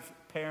passive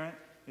parent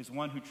is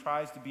one who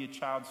tries to be a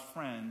child's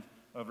friend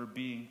over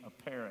being a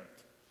parent.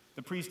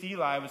 The priest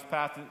Eli was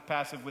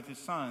passive with his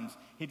sons.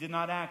 He did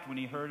not act when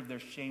he heard of their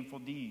shameful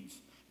deeds.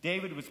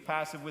 David was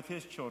passive with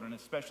his children,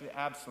 especially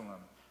Absalom.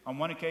 On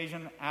one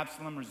occasion,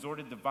 Absalom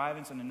resorted to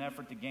violence in an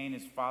effort to gain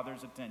his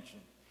father's attention.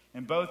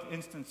 In both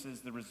instances,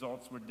 the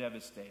results were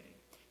devastating.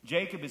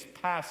 Jacob is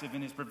passive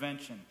in his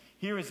prevention.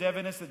 Here is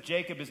evidence that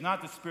Jacob is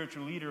not the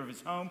spiritual leader of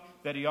his home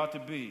that he ought to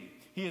be.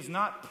 He is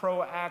not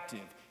proactive.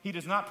 He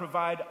does not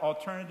provide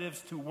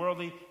alternatives to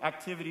worldly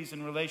activities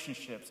and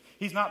relationships.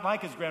 He's not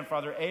like his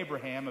grandfather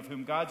Abraham, of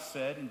whom God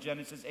said in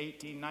Genesis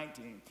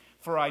 18:19,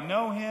 "For I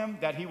know him,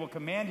 that he will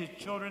command his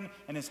children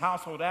and his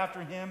household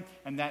after him,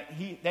 and that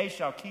they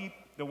shall keep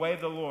the way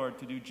of the Lord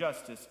to do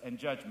justice and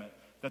judgment,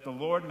 that the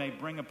Lord may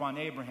bring upon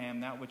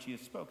Abraham that which he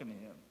has spoken to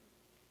him."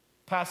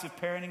 Passive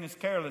parenting is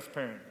careless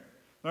parenting.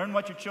 Learn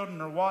what your children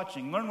are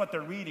watching. Learn what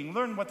they're reading.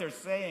 Learn what they're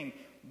saying.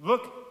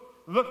 Look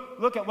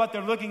at what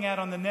they're looking at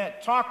on the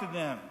net. Talk to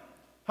them.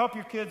 Help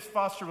your kids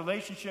foster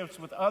relationships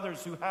with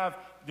others who have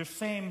their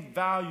same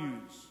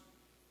values.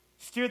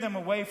 Steer them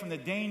away from the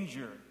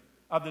danger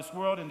of this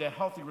world into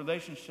healthy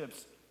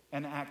relationships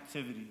and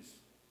activities.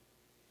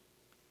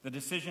 The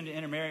decision to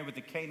intermarry with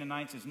the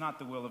Canaanites is not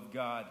the will of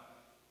God.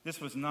 This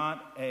was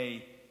not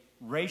a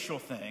racial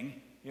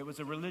thing. It was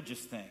a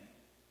religious thing.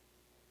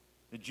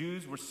 The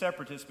Jews were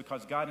separatists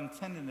because God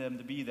intended them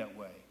to be that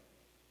way,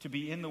 to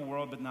be in the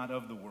world but not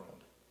of the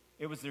world.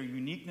 It was their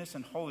uniqueness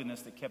and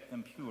holiness that kept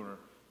them pure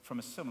from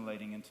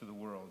assimilating into the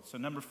world. So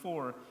number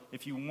 4,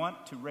 if you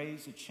want to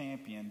raise a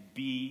champion,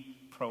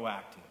 be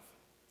proactive.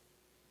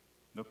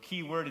 The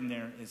key word in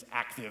there is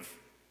active,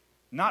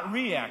 not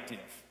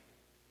reactive.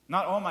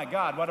 Not, oh my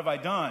God, what have I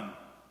done?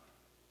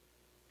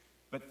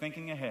 But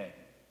thinking ahead,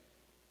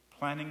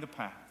 planning the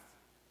path,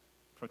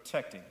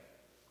 protecting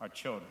our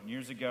children.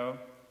 Years ago,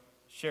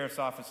 Sheriff's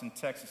Office in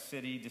Texas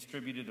City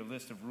distributed a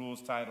list of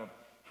rules titled,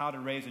 "How to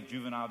Raise a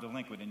Juvenile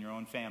Delinquent in Your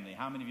Own Family."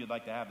 How many of you would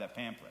like to have that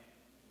pamphlet?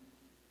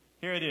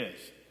 Here it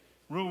is.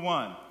 Rule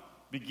 1,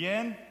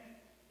 begin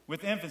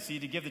with infancy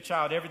to give the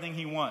child everything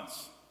he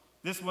wants.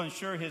 This will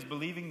ensure his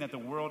believing that the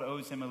world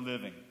owes him a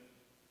living.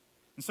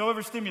 And so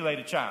overstimulate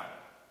a child.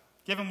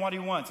 Give him what he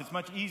wants. It's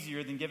much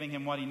easier than giving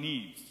him what he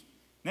needs.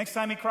 Next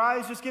time he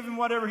cries, just give him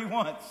whatever he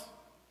wants.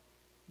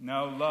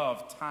 No,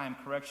 love, time,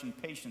 correction,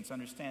 patience,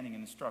 understanding,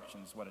 and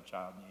instruction is what a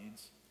child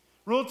needs.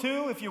 Rule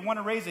 2, if you want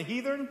to raise a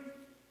heathen,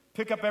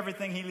 pick up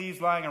everything he leaves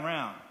lying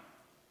around.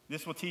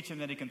 This will teach him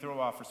that he can throw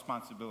off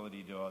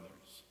responsibility to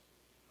others.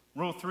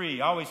 Rule 3,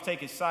 always take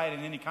his side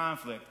in any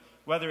conflict,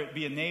 whether it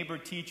be a neighbor,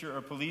 teacher,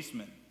 or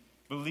policeman.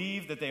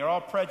 Believe that they are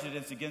all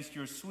prejudiced against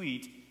your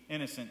sweet,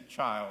 innocent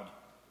child.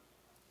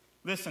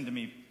 Listen to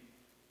me.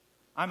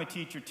 I'm a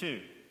teacher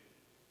too,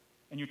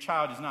 and your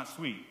child is not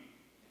sweet.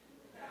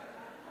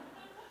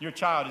 Your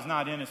child is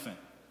not innocent,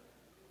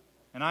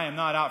 and I am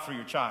not out for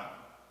your child.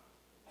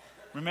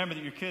 Remember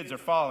that your kids are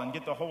fallen.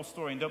 Get the whole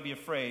story, and don't be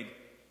afraid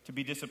to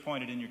be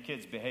disappointed in your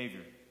kids'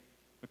 behavior,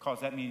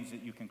 because that means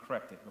that you can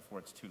correct it before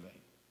it's too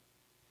late.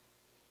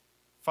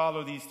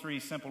 Follow these 3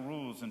 simple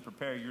rules and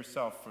prepare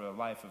yourself for a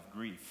life of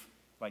grief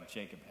like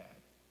Jacob had.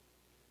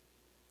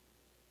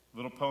 The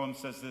little poem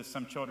says this: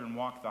 "Some children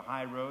walk the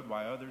high road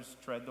while others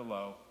tread the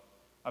low.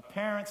 A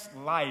parent's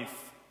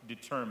life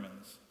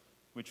determines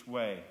which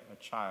way a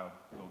child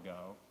will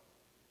go."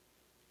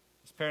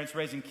 As parents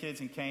raising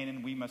kids in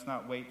Canaan, we must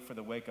not wait for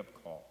the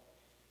wake-up call.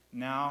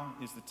 Now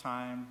is the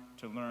time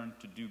to learn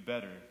to do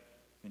better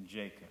than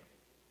Jacob.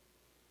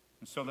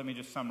 And so let me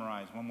just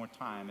summarize one more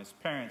time. As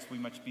parents, we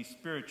must be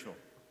spiritual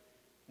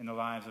in the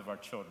lives of our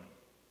children.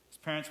 As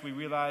parents, we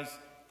realize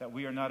that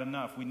we are not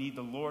enough. We need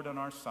the Lord on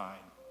our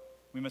side.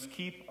 We must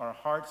keep our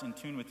hearts in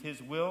tune with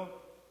His will,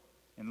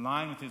 in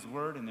line with His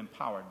word, and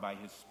empowered by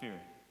His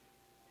Spirit.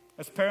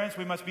 As parents,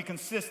 we must be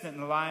consistent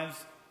in the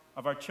lives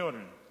of our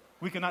children.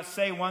 We cannot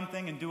say one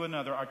thing and do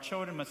another. Our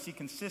children must see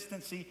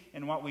consistency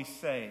in what we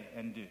say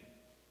and do.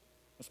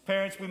 As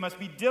parents, we must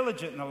be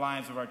diligent in the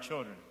lives of our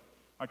children.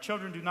 Our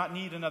children do not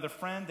need another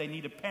friend. They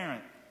need a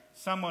parent,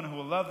 someone who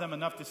will love them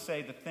enough to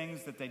say the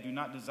things that they do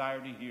not desire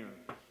to hear,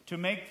 to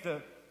make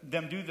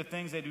them do the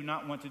things they do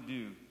not want to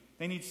do.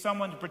 They need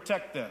someone to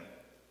protect them.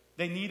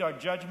 They need our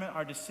judgment,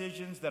 our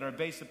decisions that are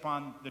based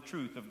upon the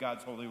truth of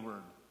God's holy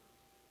word.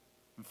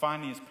 And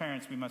finally, as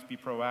parents, we must be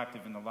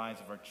proactive in the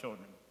lives of our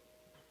children.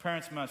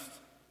 Parents must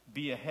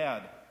be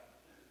ahead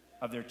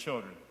of their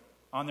children,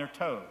 on their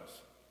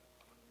toes,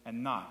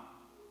 and not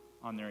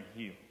on their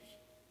heels.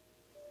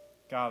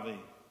 Golly,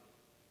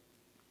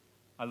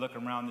 I look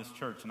around this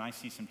church and I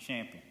see some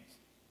champions.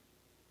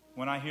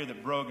 When I hear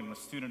that Brogan was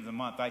Student of the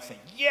Month, I say,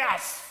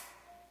 yes!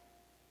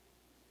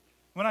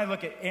 When I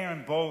look at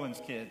Aaron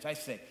Boland's kids, I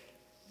say,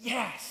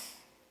 yes!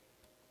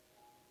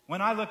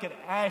 When I look at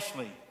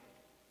Ashley,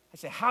 I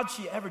say, how'd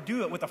she ever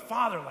do it with a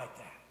father like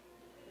that?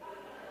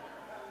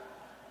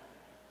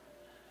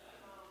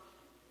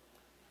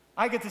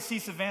 I get to see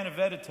Savannah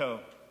Vedito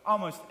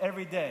almost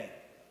every day.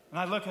 And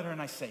I look at her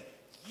and I say,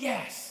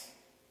 yes!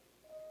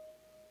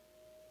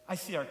 I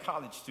see our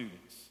college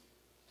students.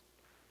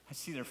 I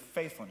see their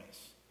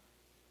faithfulness.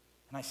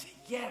 And I say,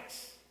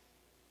 yes!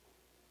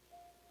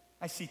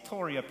 I see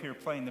Tori up here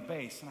playing the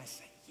bass, and I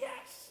say,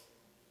 yes!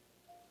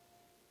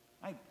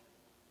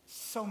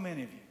 So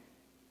many of you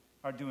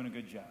are doing a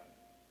good job.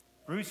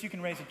 Bruce, you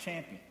can raise a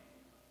champion.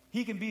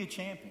 He can be a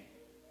champion.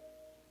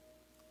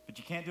 But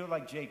you can't do it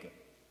like Jacob.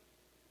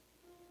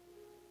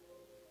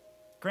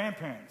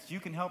 Grandparents, you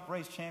can help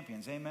raise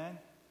champions, amen?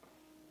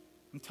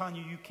 I'm telling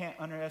you, you can't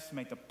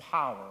underestimate the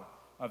power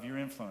of your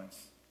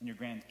influence in your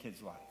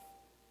grandkids' life.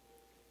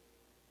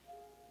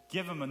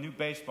 Give them a new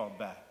baseball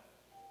bat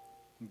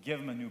and give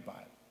them a new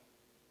Bible.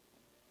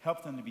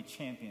 Help them to be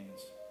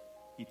champions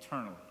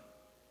eternally.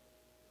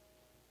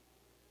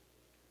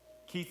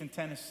 Keith in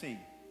Tennessee,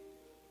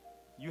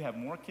 you have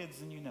more kids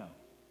than you know,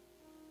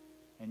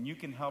 and you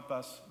can help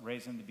us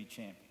raise them to be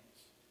champions.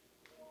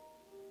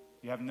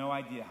 You have no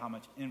idea how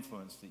much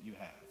influence that you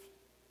have.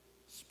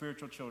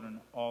 Spiritual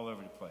children all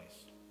over the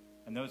place.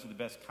 And those are the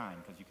best kind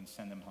because you can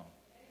send them home.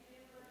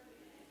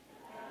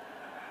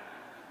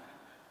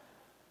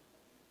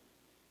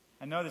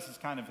 I know this is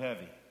kind of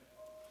heavy,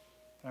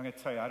 but I'm going to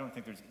tell you, I don't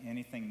think there's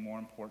anything more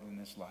important in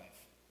this life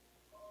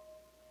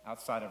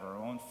outside of our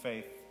own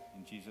faith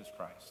in Jesus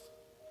Christ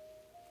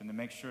than to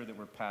make sure that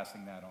we're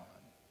passing that on.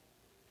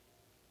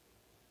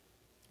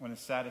 One of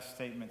the saddest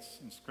statements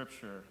in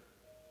Scripture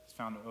is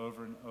found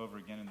over and over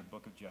again in the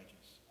book of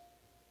Judges,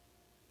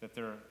 that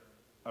there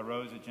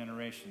arose a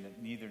generation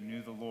that neither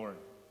knew the Lord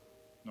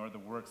nor the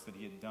works that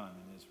he had done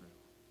in Israel.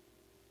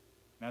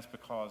 And that's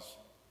because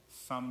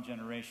some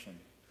generation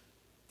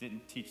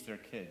didn't teach their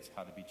kids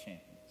how to be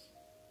champions.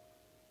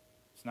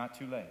 It's not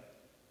too late.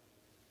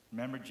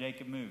 Remember,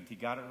 Jacob moved. He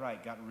got it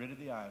right, got rid of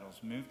the idols,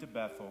 moved to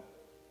Bethel,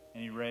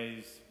 and he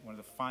raised one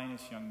of the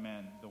finest young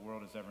men the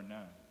world has ever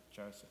known,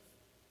 Joseph,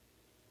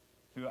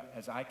 who,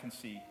 as I can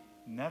see,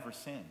 never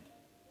sinned.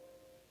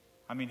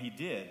 I mean, he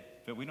did,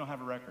 but we don't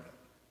have a record of it.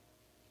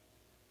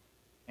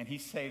 And he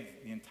saved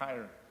the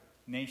entire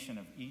nation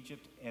of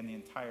Egypt and the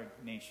entire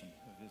nation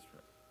of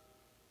Israel.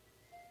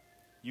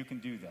 You can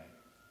do that.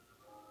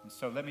 And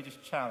so let me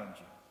just challenge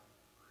you.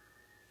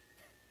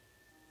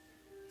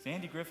 Is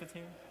Andy Griffith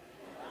here?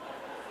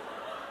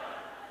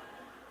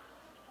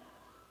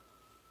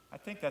 I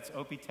think that's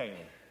Opie Taylor.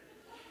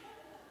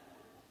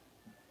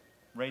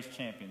 Raise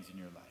champions in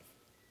your life.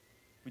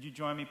 Would you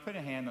join me? Put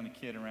a hand on a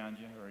kid around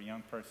you or a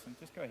young person.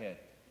 Just go ahead.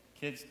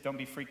 Kids, don't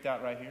be freaked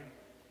out right here.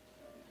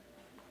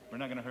 We're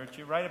not going to hurt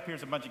you. Right up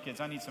here's a bunch of kids.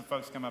 I need some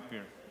folks to come up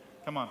here.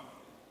 Come on.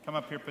 Come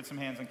up here. Put some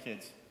hands on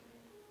kids.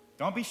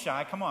 Don't be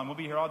shy. Come on. We'll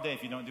be here all day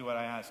if you don't do what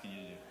I'm asking you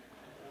to do.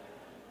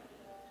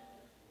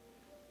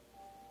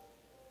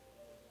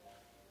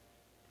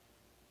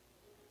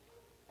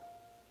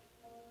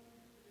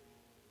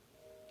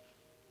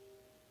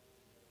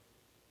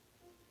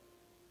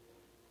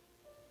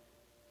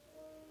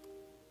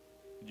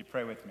 Would you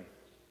pray with me?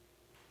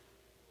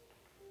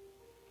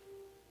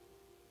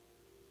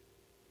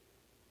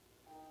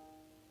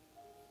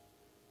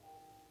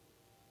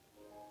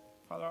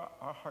 Father,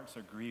 our hearts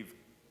are grieved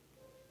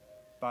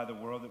by the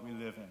world that we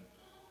live in.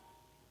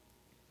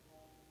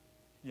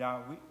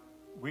 Yeah,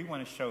 we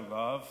want to show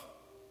love.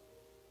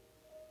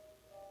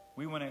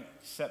 We want to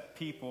accept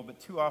people, but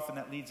too often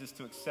that leads us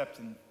to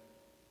accepting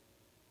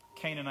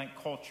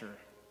Canaanite culture,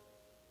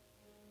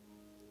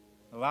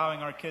 allowing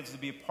our kids to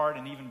be a part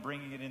and even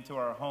bringing it into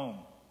our home.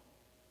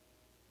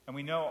 And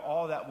we know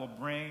all that will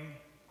bring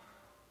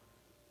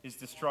is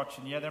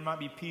destruction. Yeah, there might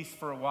be peace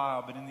for a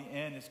while, but in the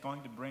end, it's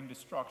going to bring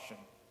destruction.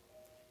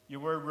 Your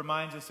word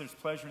reminds us there's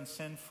pleasure in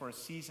sin for a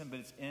season, but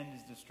its end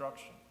is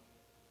destruction.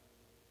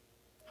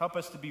 Help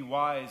us to be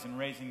wise in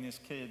raising these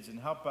kids, and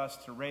help us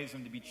to raise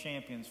them to be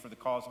champions for the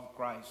cause of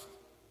Christ.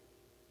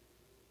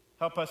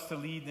 Help us to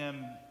lead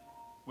them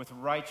with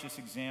righteous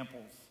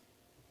examples.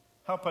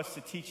 Help us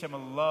to teach them a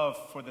love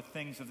for the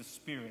things of the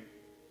Spirit.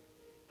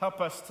 Help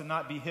us to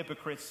not be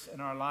hypocrites in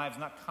our lives,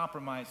 not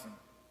compromising.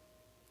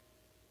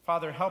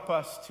 Father, help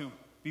us to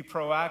be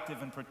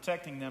proactive in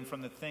protecting them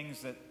from the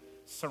things that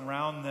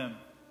surround them.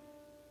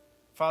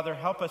 Father,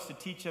 help us to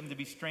teach them to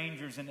be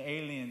strangers and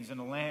aliens in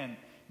a land,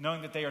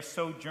 knowing that they are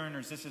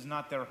sojourners. This is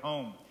not their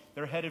home.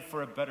 They're headed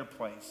for a better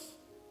place.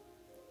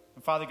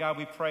 And Father God,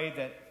 we pray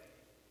that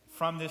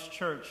from this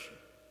church,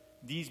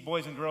 these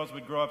boys and girls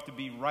would grow up to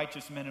be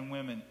righteous men and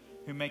women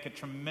who make a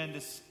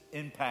tremendous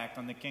impact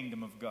on the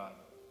kingdom of God.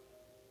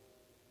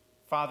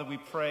 Father, we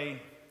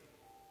pray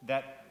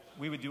that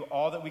we would do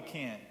all that we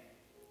can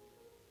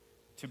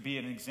to be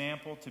an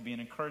example, to be an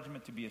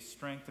encouragement, to be a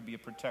strength, to be a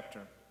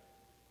protector.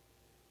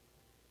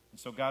 And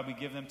so, God, we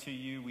give them to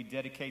you. We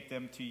dedicate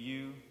them to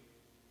you.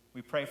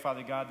 We pray,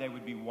 Father God, they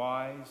would be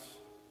wise,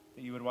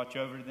 that you would watch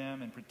over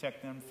them and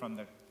protect them from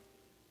the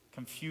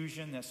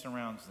confusion that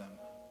surrounds them.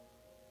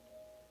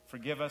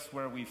 Forgive us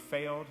where we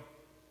failed.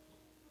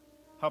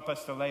 Help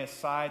us to lay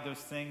aside those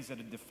things that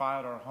have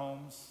defiled our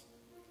homes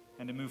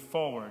and to move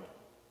forward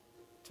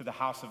to the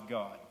house of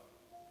God,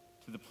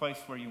 to the place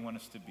where you want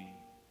us to be.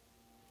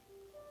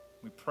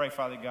 We pray,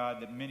 Father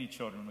God, that many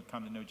children would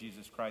come to know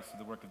Jesus Christ through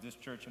the work of this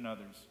church and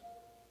others.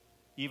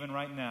 Even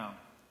right now,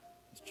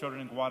 as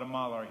children in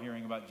Guatemala are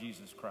hearing about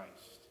Jesus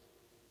Christ,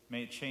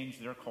 may it change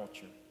their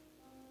culture.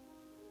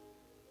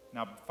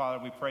 Now,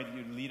 Father, we pray that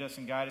you would lead us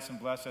and guide us and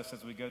bless us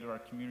as we go to our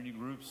community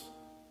groups.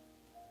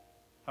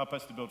 Help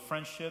us to build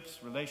friendships,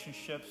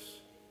 relationships,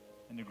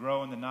 and to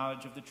grow in the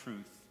knowledge of the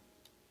truth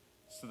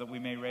so that we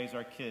may raise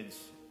our kids,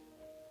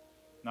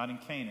 not in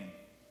Canaan,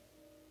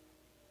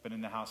 but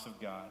in the house of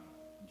God.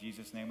 In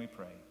Jesus' name we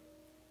pray.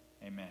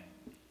 Amen.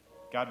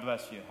 God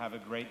bless you. Have a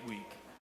great week.